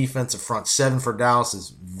defense. The defensive front seven for Dallas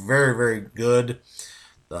is very, very good.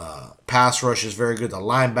 The pass rush is very good. The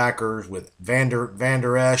linebackers with Van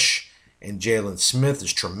Der Esch and Jalen Smith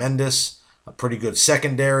is tremendous. A pretty good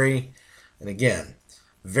secondary. And again,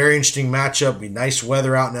 very interesting matchup. Be nice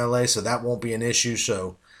weather out in LA, so that won't be an issue.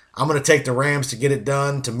 So I'm going to take the Rams to get it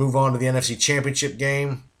done to move on to the NFC Championship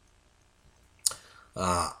game.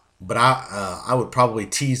 But I would probably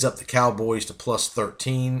tease up the Cowboys to plus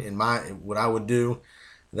 13 in what I would do.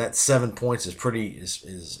 That 7 points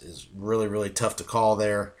is really, really tough to call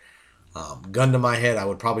there. Gun to my head, I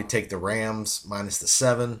would probably take the Rams minus the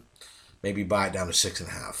 7. Maybe buy it down to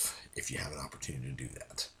 6.5 if you have an opportunity to do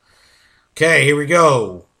that. Okay, here we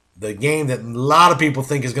go. The game that a lot of people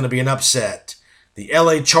think is going to be an upset. The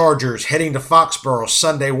LA Chargers heading to Foxborough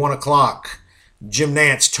Sunday, 1 o'clock. Jim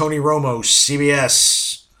Nantz, Tony Romo,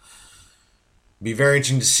 CBS. Be very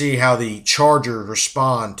interesting to see how the Chargers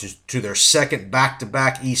respond to their second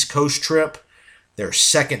back-to-back East Coast trip, their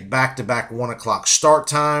second back-to-back 1 o'clock start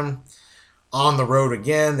time. On the road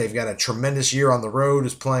again, they've got a tremendous year on the road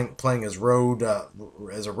as playing as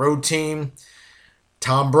a road team.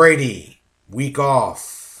 Tom Brady, week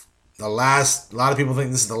off. A lot of people think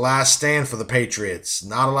this is the last stand for the Patriots.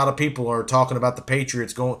 Not a lot of people are talking about the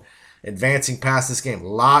Patriots advancing past this game.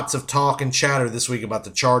 Lots of talk and chatter this week about the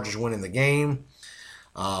Chargers winning the game.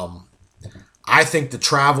 I think the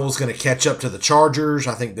travel is going to catch up to the Chargers.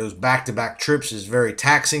 I think those back-to-back trips is very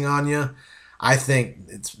taxing on you. I think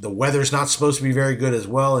the weather's not supposed to be very good as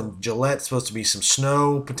well. In Gillette, it's supposed to be some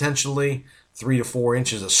snow potentially, 3 to 4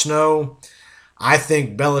 inches of snow. I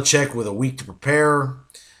think Belichick with a week to prepare.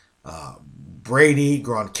 Brady,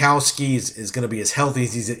 Gronkowski is going to be as healthy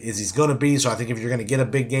as he's going to be. So I think if you're going to get a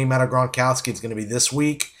big game out of Gronkowski, it's going to be this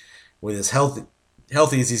week with as healthy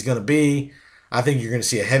as he's going to be. I think you're going to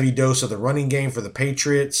see a heavy dose of the running game for the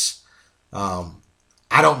Patriots. I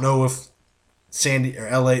don't know if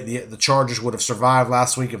LA, the Chargers would have survived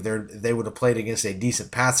last week if they would have played against a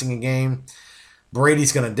decent passing game.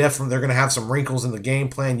 Brady's going to they're going to have some wrinkles in the game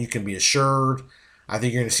plan, you can be assured. I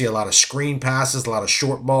think you're going to see a lot of screen passes, a lot of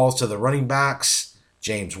short balls to the running backs.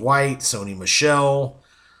 James White, Sony Michel.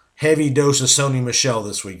 Heavy dose of Sony Michel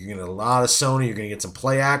this week. You're going to get a lot of Sony. You're going to get some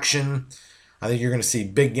play action. I think you're going to see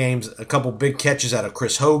big games, a couple big catches out of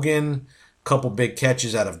Chris Hogan, a couple big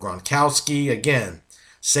catches out of Gronkowski. Again,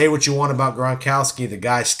 say what you want about Gronkowski. The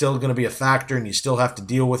guy's still going to be a factor, and you still have to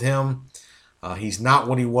deal with him. He's not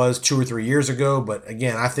what he was 2 or 3 years ago, but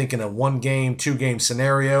again, I think in a 1-game, 2-game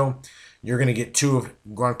scenario, you're going to get two of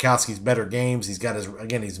Gronkowski's better games. He's got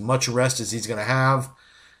as much rest as he's going to have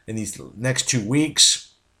in these next 2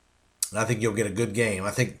 weeks. And I think you'll get a good game.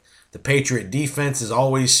 I think the Patriot defense is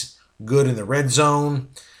always good in the red zone.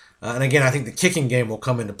 And again, I think the kicking game will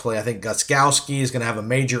come into play. I think Gostkowski is going to have a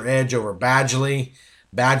major edge over Badgley.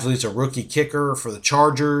 Badgley's a rookie kicker for the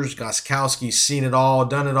Chargers. Gostkowski's seen it all,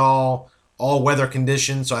 done it all weather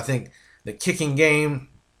conditions. So I think the kicking game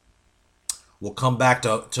will come back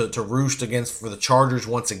to roost for the Chargers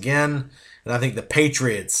once again. And I think the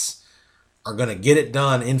Patriots are going to get it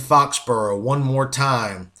done in Foxborough one more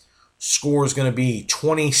time. Score is going to be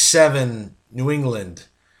 27 New England,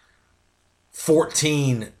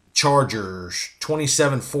 14 Chargers.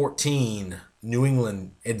 27-14 New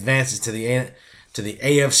England advances to the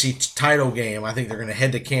AFC title game. I think they're going to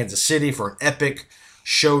head to Kansas City for an epic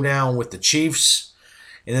showdown with the Chiefs.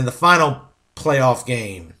 And then the final playoff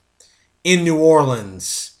game in New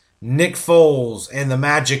Orleans, Nick Foles and the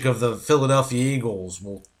magic of the Philadelphia Eagles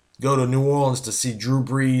will go to New Orleans to see Drew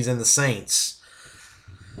Brees and the Saints.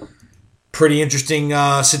 Pretty interesting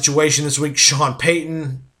situation this week. Sean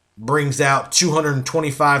Payton brings out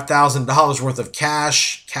 $225,000 worth of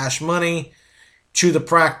cash money, to the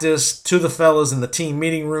practice, to the fellas in the team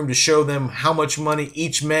meeting room to show them how much money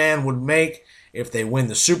each man would make if they win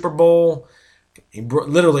the Super Bowl. He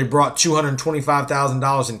literally brought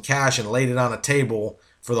 $225,000 in cash and laid it on a table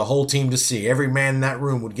for the whole team to see. Every man in that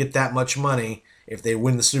room would get that much money if they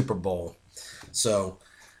win the Super Bowl. So,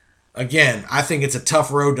 again, I think it's a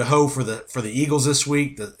tough road to hoe for the Eagles this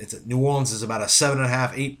week. New Orleans is about a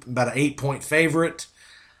 7.5, about an 8-point favorite.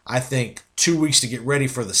 I think 2 weeks to get ready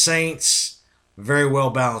for the Saints. Very well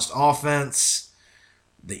balanced offense.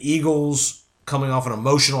 The Eagles coming off an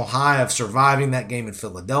emotional high of surviving that game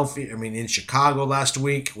in Chicago last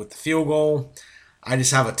week with the field goal. I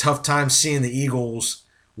just have a tough time seeing the Eagles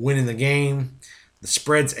winning the game. The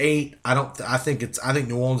spread's 8. I think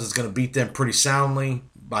New Orleans is going to beat them pretty soundly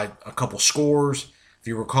by a couple scores. If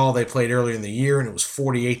you recall, they played earlier in the year and it was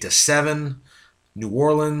 48-7. New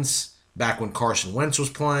Orleans, back when Carson Wentz was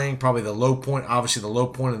playing, probably the low point of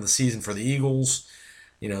the season for the Eagles.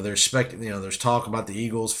 There's talk about the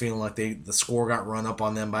Eagles feeling like the score got run up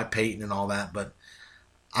on them by Peyton and all that, but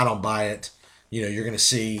I don't buy it. You're going to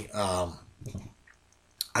see. I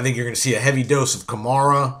think you're going to see a heavy dose of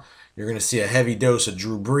Kamara. You're going to see a heavy dose of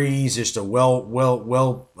Drew Brees. Just a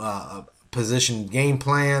well positioned game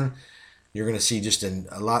plan. You're going to see just a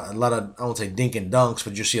lot of, I won't say dink and dunks,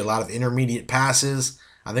 but you'll see a lot of intermediate passes.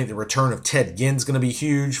 I think the return of Ted Ginn's going to be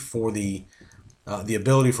huge for the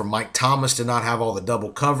ability for Mike Thomas to not have all the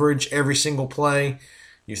double coverage every single play.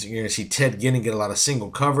 You're going to see Ted Ginn get a lot of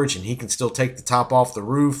single coverage, and he can still take the top off the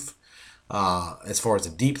roof as far as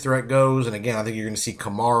the deep threat goes. And again, I think you're going to see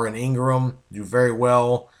Kamara and Ingram do very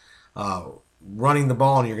well running the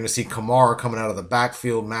ball, and you're going to see Kamara coming out of the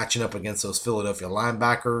backfield matching up against those Philadelphia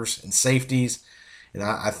linebackers and safeties. And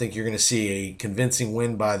I think you're going to see a convincing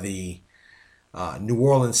win by the New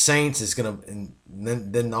Orleans Saints. Is going to, and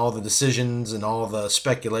then all the decisions and all the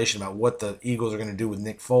speculation about what the Eagles are going to do with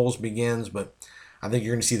Nick Foles begins. But I think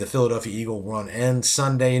you're going to see the Philadelphia Eagle run end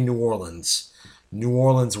Sunday in New Orleans. New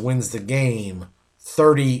Orleans wins the game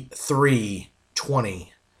 33-20.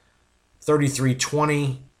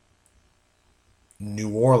 33-20.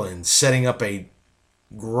 New Orleans setting up a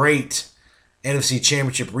great NFC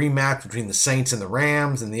Championship rematch between the Saints and the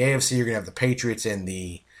Rams. In the AFC, you're going to have the Patriots and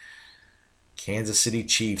the Kansas City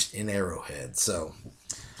Chiefs in Arrowhead. So,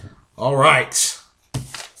 all right.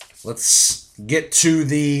 Let's get to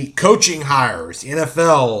the coaching hires. The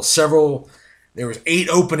NFL, there was 8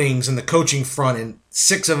 openings in the coaching front, and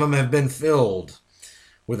 6 of them have been filled,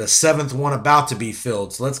 with a 7th one about to be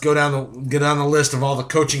filled. So let's get down the list of all the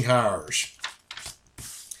coaching hires.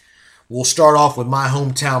 We'll start off with my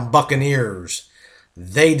hometown Buccaneers.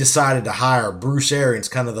 They decided to hire Bruce Arians,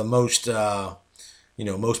 kind of the most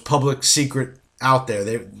public secret out there.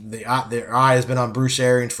 Their eye has been on Bruce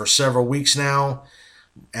Arians for several weeks now.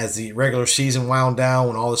 As the regular season wound down,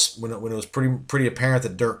 when it was pretty apparent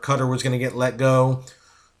that Dirk Cutter was going to get let go,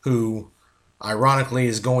 who ironically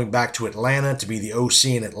is going back to Atlanta to be the OC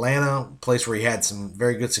in Atlanta, a place where he had some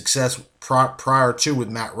very good success prior to with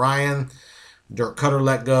Matt Ryan. Dirk Cutter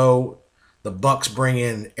let go. The Bucs bring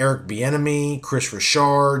in Eric Bieniemy, Chris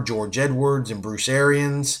Richard, George Edwards, and Bruce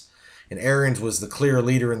Arians. And Arians was the clear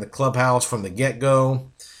leader in the clubhouse from the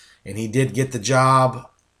get-go, and he did get the job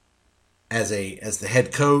as the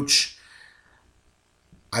head coach.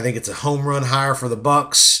 I think it's a home run hire for the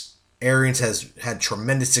Bucs. Arians has had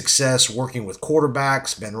tremendous success working with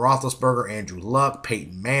quarterbacks, Ben Roethlisberger, Andrew Luck,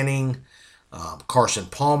 Peyton Manning, Carson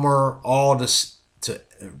Palmer, all to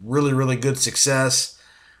really, really good success.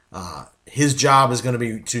 His job is going to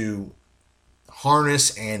be to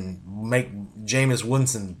harness and make Jameis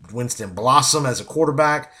Winston blossom as a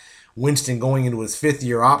quarterback. Winston going into his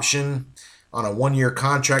 5th-year option on a 1-year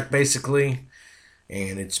contract, basically.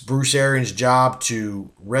 And it's Bruce Arians' job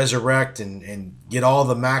to resurrect and get all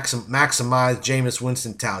the maximize Jameis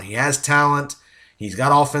Winston talent. He has talent. He's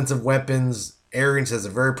got offensive weapons. Arians has a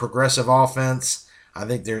very progressive offense. I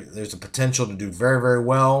think there's a potential to do very, very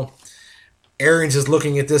well. Arians is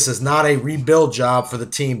looking at this as not a rebuild job for the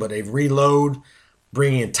team, but a reload.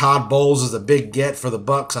 Bringing in Todd Bowles is a big get for the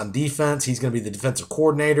Bucs on defense. He's going to be the defensive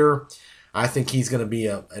coordinator. I think he's going to be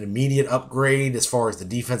an immediate upgrade as far as the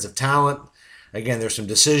defensive talent. Again, there's some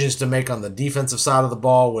decisions to make on the defensive side of the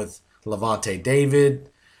ball with Lavonte David,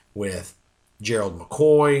 with Gerald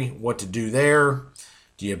McCoy, what to do there.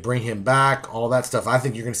 Do you bring him back? All that stuff. I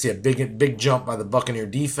think you're going to see a big jump by the Buccaneer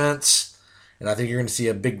defense, and I think you're going to see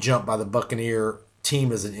a big jump by the Buccaneer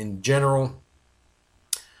team in general.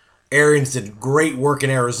 Arians did great work in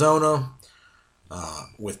Arizona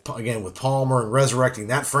with Palmer and resurrecting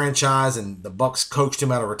that franchise, and the Bucs coached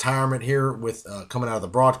him out of retirement here with coming out of the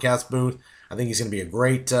broadcast booth. I think he's going to be a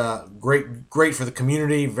great for the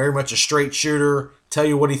community. Very much a straight shooter. Tell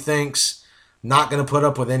you what he thinks. Not going to put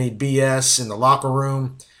up with any BS in the locker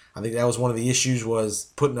room. I think that was one of the issues,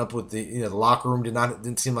 was putting up with the locker room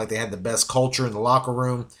didn't seem like they had the best culture in the locker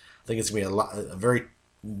room. I think it's going to be a very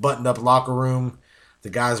buttoned up locker room. The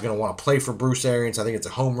guy's going to want to play for Bruce Arians. I think it's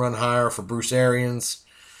a home run hire for Bruce Arians.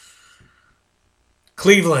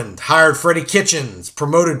 Cleveland hired Freddie Kitchens,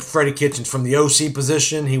 promoted Freddie Kitchens from the OC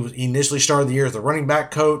position. He initially started the year as the running back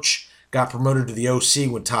coach, got promoted to the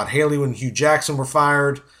OC when Todd Haley and Hugh Jackson were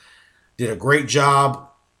fired. Did a great job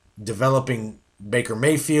developing Baker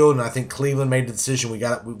Mayfield, and I think Cleveland made the decision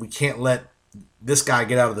we can't let this guy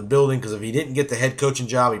get out of the building, because if he didn't get the head coaching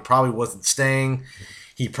job, he probably wasn't staying.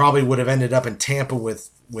 He probably would have ended up in Tampa with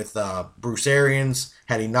Bruce Arians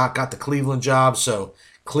had he not got the Cleveland job. So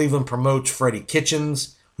Cleveland promotes Freddie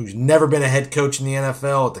Kitchens, who's never been a head coach in the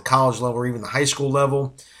NFL at the college level or even the high school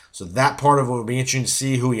level. So that part of it will be interesting to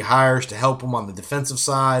see who he hires to help him on the defensive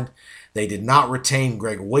side. They did not retain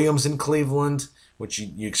Greg Williams in Cleveland, which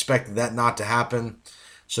you expected that not to happen.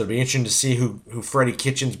 So it'll be interesting to see who Freddie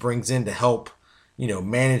Kitchens brings in to help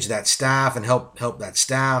manage that staff and help that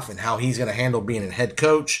staff, and how he's going to handle being a head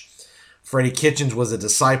coach. Freddie Kitchens was a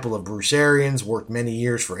disciple of Bruce Arians, worked many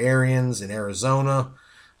years for Arians in Arizona.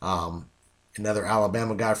 Another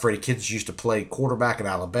Alabama guy, Freddie Kitchens, used to play quarterback at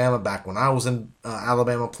Alabama back when I was in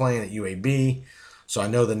Alabama playing at UAB. So I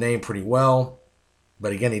know the name pretty well.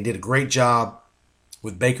 But again, he did a great job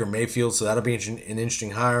with Baker Mayfield, so that'll be an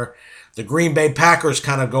interesting hire. The Green Bay Packers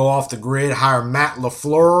kind of go off the grid, hire Matt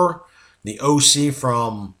LaFleur, the OC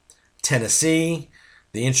from Tennessee.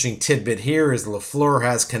 The interesting tidbit here is LaFleur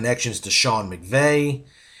has connections to Sean McVay.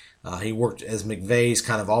 He worked as McVay's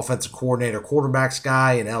kind of offensive coordinator, quarterbacks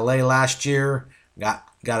guy in LA last year.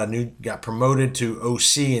 Got promoted to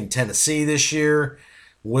OC in Tennessee this year.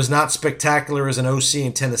 Was not spectacular as an OC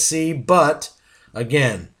in Tennessee, but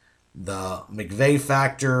again, the McVay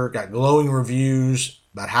factor, got glowing reviews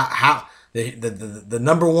about how the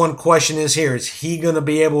number one question is he going to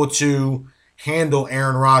be able to handle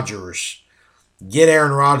Aaron Rodgers? Get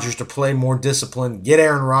Aaron Rodgers to play more disciplined, get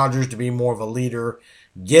Aaron Rodgers to be more of a leader,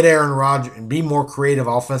 get Aaron Rodgers and be more creative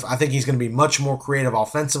offense. I think he's going to be much more creative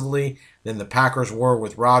offensively than the Packers were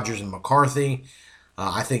with Rodgers and McCarthy.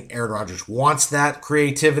 I think Aaron Rodgers wants that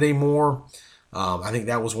creativity more. I think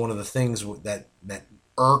that was one of the things that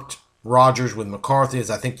irked Rodgers with McCarthy, is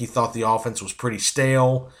I think he thought the offense was pretty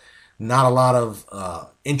stale. Not a lot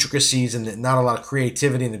of intricacies and not a lot of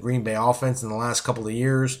creativity in the Green Bay offense in the last couple of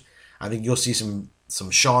years. I think you'll see some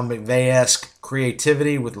Sean McVay-esque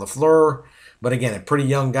creativity with LaFleur. But again, a pretty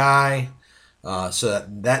young guy. So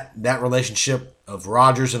that relationship of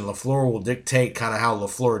Rodgers and LaFleur will dictate kind of how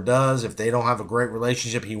LaFleur does. If they don't have a great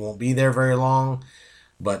relationship, he won't be there very long.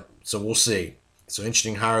 But so we'll see. So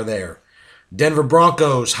interesting hire there. Denver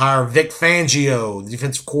Broncos hire Vic Fangio, the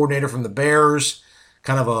defensive coordinator from the Bears.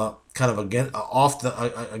 Against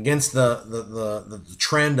the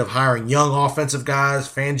trend of hiring young offensive guys.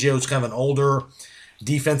 Fangio's kind of an older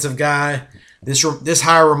defensive guy. This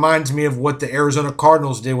hire reminds me of what the Arizona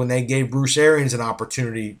Cardinals did when they gave Bruce Arians an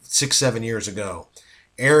opportunity 6-7 years ago.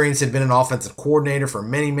 Arians had been an offensive coordinator for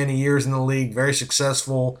many, many years in the league, very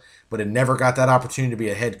successful, but had never got that opportunity to be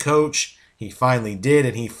a head coach. He finally did,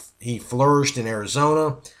 and he flourished in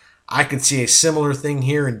Arizona. I could see a similar thing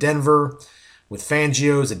here in Denver with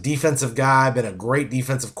Fangio as a defensive guy, been a great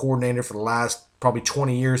defensive coordinator for the last probably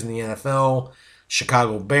 20 years in the NFL.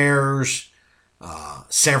 Chicago Bears,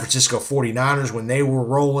 San Francisco 49ers, when they were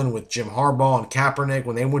rolling with Jim Harbaugh and Kaepernick,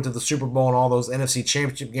 when they went to the Super Bowl and all those NFC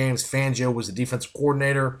Championship games, Fangio was the defensive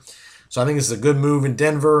coordinator. So I think this is a good move in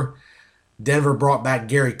Denver. Denver brought back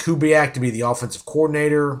Gary Kubiak to be the offensive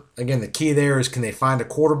coordinator. Again, the key there is, can they find a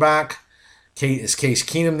quarterback? Is Case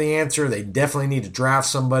Keenum the answer? They definitely need to draft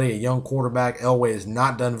somebody, a young quarterback. Elway has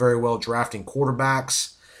not done very well drafting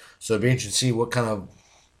quarterbacks. So it'd be interesting to see what kind of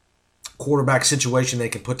quarterback situation they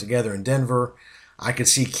can put together in Denver. I could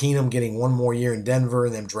see Keenum getting one more year in Denver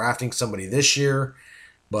and them drafting somebody this year.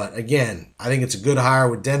 But again, I think it's a good hire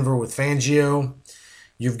with Denver with Fangio.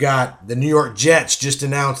 You've got the New York Jets just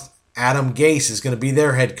announced Adam Gase is going to be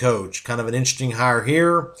their head coach. Kind of an interesting hire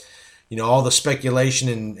here. You know, all the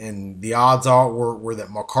speculation and the odds were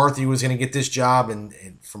that McCarthy was going to get this job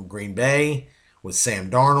from Green Bay with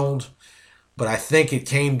Sam Darnold. But I think it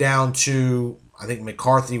came down to, I think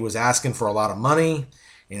McCarthy was asking for a lot of money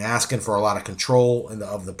and asking for a lot of control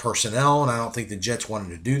of the personnel, and I don't think the Jets wanted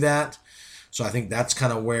to do that. So I think that's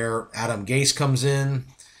kind of where Adam Gase comes in.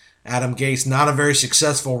 Adam Gase, not a very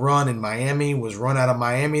successful run in Miami, was run out of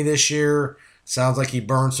Miami this year. Sounds like he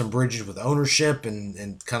burned some bridges with ownership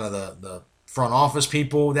and kind of the front office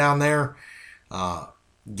people down there.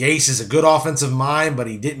 Gase is a good offensive mind, but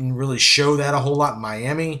he didn't really show that a whole lot in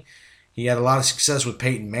Miami. He had a lot of success with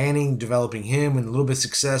Peyton Manning, developing him, and a little bit of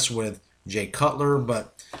success with Jay Cutler,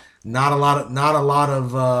 but not a lot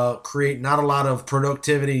of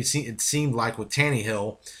productivity. It seemed like with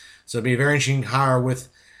Tannehill. So it'd be a very interesting hire with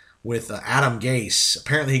Adam Gase.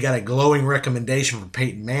 Apparently, he got a glowing recommendation from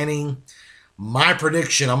Peyton Manning. My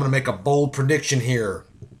prediction, I'm going to make a bold prediction here.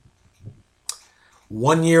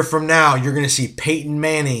 1 year from now, you're going to see Peyton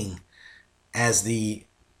Manning as the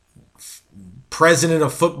president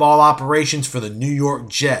of football operations for the New York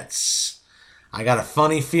Jets. I got a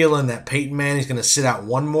funny feeling that Peyton Manning's going to sit out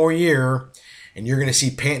 1 more year, and you're going to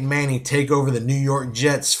see Peyton Manning take over the New York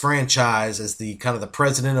Jets franchise as the kind of the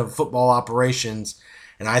president of football operations.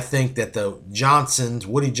 And I think that the Johnsons,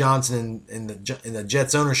 Woody Johnson in the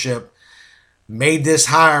Jets ownership, made this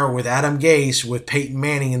hire with Adam Gase with Peyton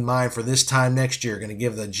Manning in mind for this time next year. Going to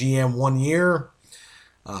give the GM 1 year.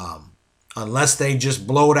 Unless they just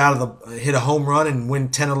blow it hit a home run and win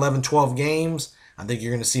 10, 11, 12 games. I think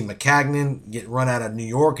you're going to see Maccagnan get run out of New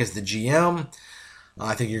York as the GM.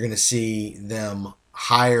 I think you're going to see them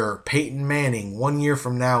hire Peyton Manning 1 year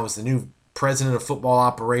from now as the new president of football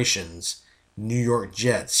operations, New York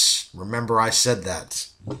Jets. Remember, I said that.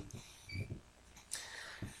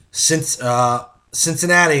 Since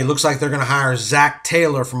Cincinnati, looks like they're going to hire Zach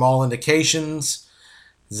Taylor from all indications.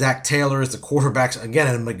 Zach Taylor is the quarterback's,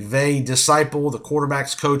 again, a McVay disciple, the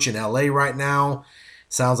quarterback's coach in LA right now.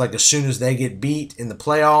 Sounds like as soon as they get beat in the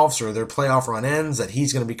playoffs or their playoff run ends, that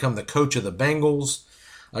he's going to become the coach of the Bengals.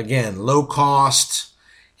 Again, low cost.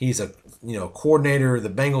 He's a coordinator. The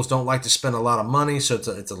Bengals don't like to spend a lot of money, so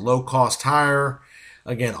it's a low cost hire.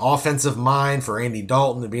 Again, offensive mind for Andy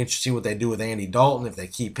Dalton. It'd be interesting to see what they do with Andy Dalton if they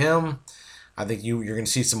keep him. I think you're going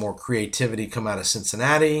to see some more creativity come out of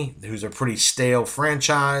Cincinnati, who's a pretty stale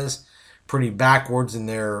franchise, pretty backwards in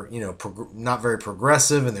their, not very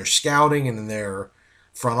progressive in their scouting and in their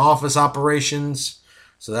front office operations.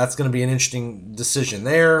 So that's going to be an interesting decision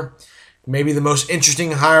there. Maybe the most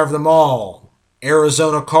interesting hire of them all,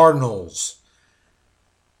 Arizona Cardinals.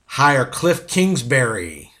 Hire Cliff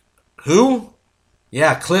Kingsbury. Who?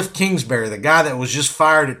 Yeah, Cliff Kingsbury, the guy that was just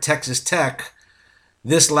fired at Texas Tech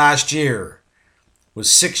this last year. Was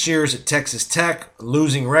 6 years at Texas Tech,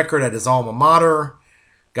 losing record at his alma mater,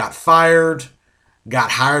 got fired,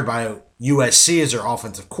 got hired by USC as their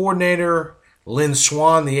offensive coordinator. Lynn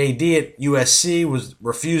Swann, the AD at USC, was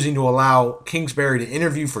refusing to allow Kingsbury to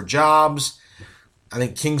interview for jobs. I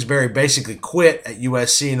think Kingsbury basically quit at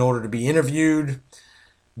USC in order to be interviewed.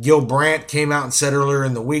 Gil Brandt came out and said earlier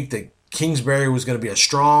in the week that Kingsbury was going to be a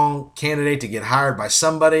strong candidate to get hired by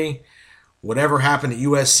somebody. Whatever happened at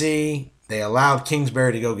USC, they allowed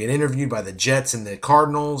Kingsbury to go get interviewed by the Jets and the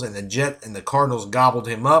Cardinals, and the Cardinals gobbled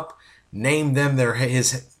him up, named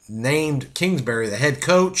Kingsbury the head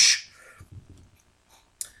coach.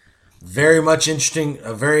 Very much interesting,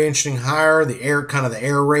 a very interesting hire. The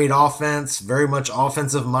air raid offense, very much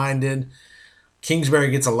offensive minded. Kingsbury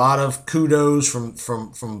gets a lot of kudos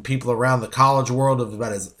from people around the college world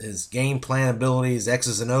about his game plan ability, his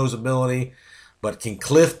X's and O's ability. But can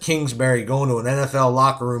Cliff Kingsbury go into an NFL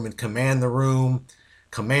locker room and command the room,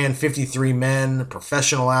 command 53 men,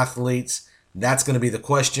 professional athletes? That's going to be the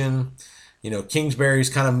question. Kingsbury's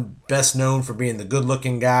kind of best known for being the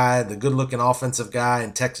good-looking guy, the good-looking offensive guy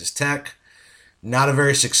in Texas Tech. Not a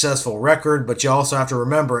very successful record, but you also have to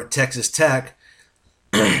remember at Texas Tech,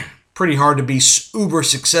 pretty hard to be uber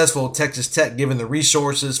successful at Texas Tech given the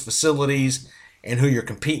resources, facilities, and who you're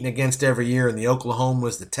competing against every year in the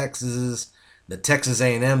Oklahomas, the Texases, the Texas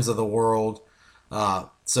A&Ms of the world.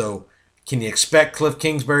 So can you expect Cliff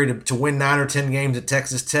Kingsbury to win 9 or 10 games at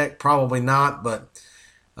Texas Tech? Probably not, but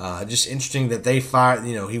just interesting that they fired.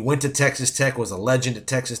 He went to Texas Tech, was a legend at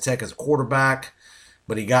Texas Tech as a quarterback,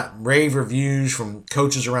 but he got rave reviews from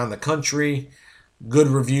coaches around the country, good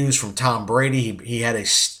reviews from Tom Brady. He had a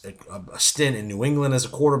stint in New England as a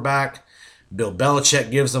quarterback. Bill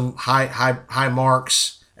Belichick gives him high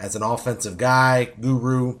marks as an offensive guy,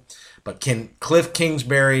 guru. But can Cliff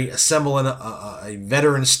Kingsbury assemble a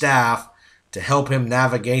veteran staff to help him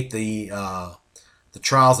navigate the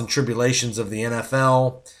trials and tribulations of the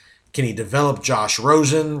NFL? Can he develop Josh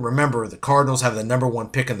Rosen? Remember, the Cardinals have the number 1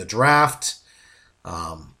 pick in the draft.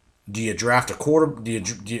 Do you draft a quarter? Do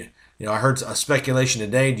you I heard a speculation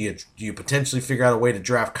today. Do you potentially figure out a way to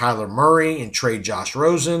draft Kyler Murray and trade Josh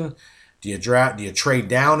Rosen? Do you trade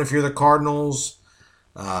down if you're the Cardinals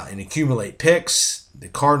and accumulate picks? The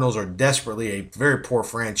Cardinals are desperately a very poor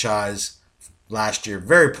franchise last year.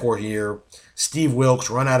 Very poor year. Steve Wilkes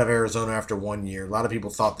run out of Arizona after 1 year. A lot of people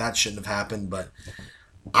thought that shouldn't have happened, but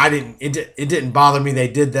I didn't. It didn't bother me they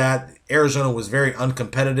did that. Arizona was very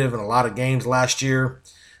uncompetitive in a lot of games last year,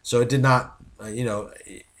 so it did not.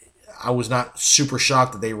 I was not super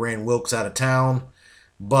shocked that they ran Wilkes out of town,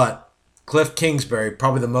 but Cliff Kingsbury,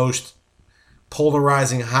 probably the most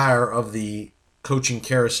polarizing hire of the coaching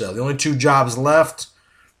carousel. The only 2 jobs left.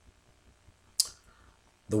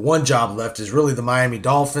 The one job left is really the Miami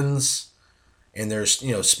Dolphins. And there's,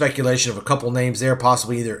 speculation of a couple names there,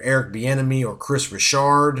 possibly either Eric Bieniemy or Chris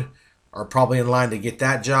Richard are probably in line to get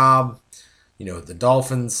that job. The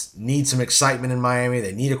Dolphins need some excitement in Miami.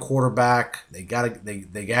 They need a quarterback. They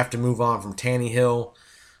have to move on from Tannehill.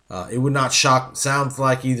 It would not sounds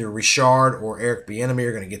like either Richard or Eric Bieniemy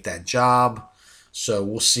are going to get that job. So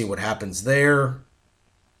we'll see what happens there.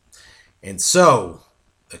 And so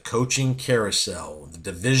the coaching carousel, the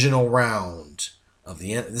divisional round of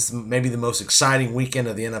this is maybe the most exciting weekend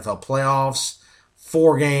of the NFL playoffs.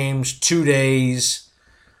 4 games, 2 days,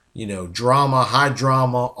 drama, high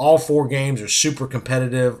drama. All 4 games are super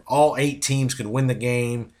competitive. All 8 teams could win the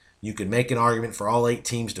game. You could make an argument for all 8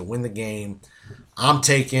 teams to win the game. I'm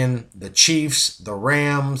taking the Chiefs, the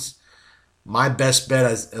Rams. My best bet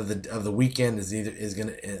of the weekend is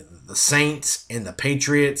the Saints and the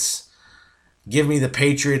Patriots. Give me the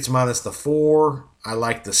Patriots minus the 4. I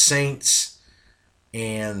like the Saints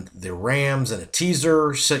and the Rams and a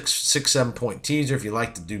teaser, 7 point teaser if you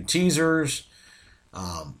like to do teasers.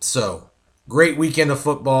 So great weekend of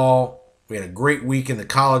football. We had a great week in the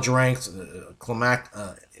college ranks, kind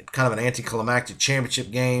of an anticlimactic championship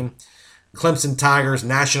game. Clemson Tigers,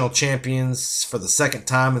 national champions for the second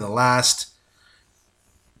time in the last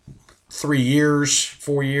 4 years.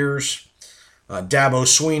 Dabo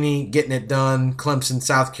Swinney getting it done. Clemson,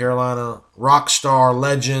 South Carolina, rock star,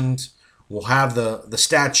 legend. We'll have the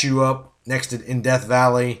statue up next in Death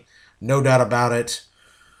Valley. No doubt about it.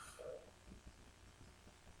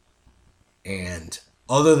 And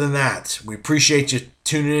other than that, we appreciate you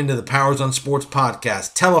tuning into the Powers on Sports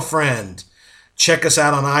podcast. Tell a friend. Check us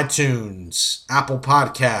out on iTunes, Apple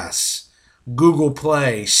Podcasts, Google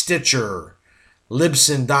Play, Stitcher,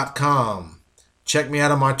 Libsyn.com. Check me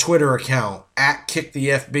out on my Twitter account,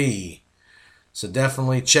 @KickTheFB. So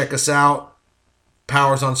definitely check us out.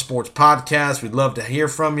 Powers on Sports podcast. We'd love to hear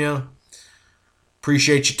from you.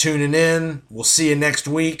 Appreciate you tuning in. We'll see you next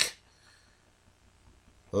week.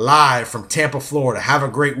 Live from Tampa, Florida. Have a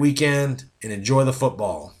great weekend and enjoy the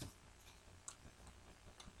football.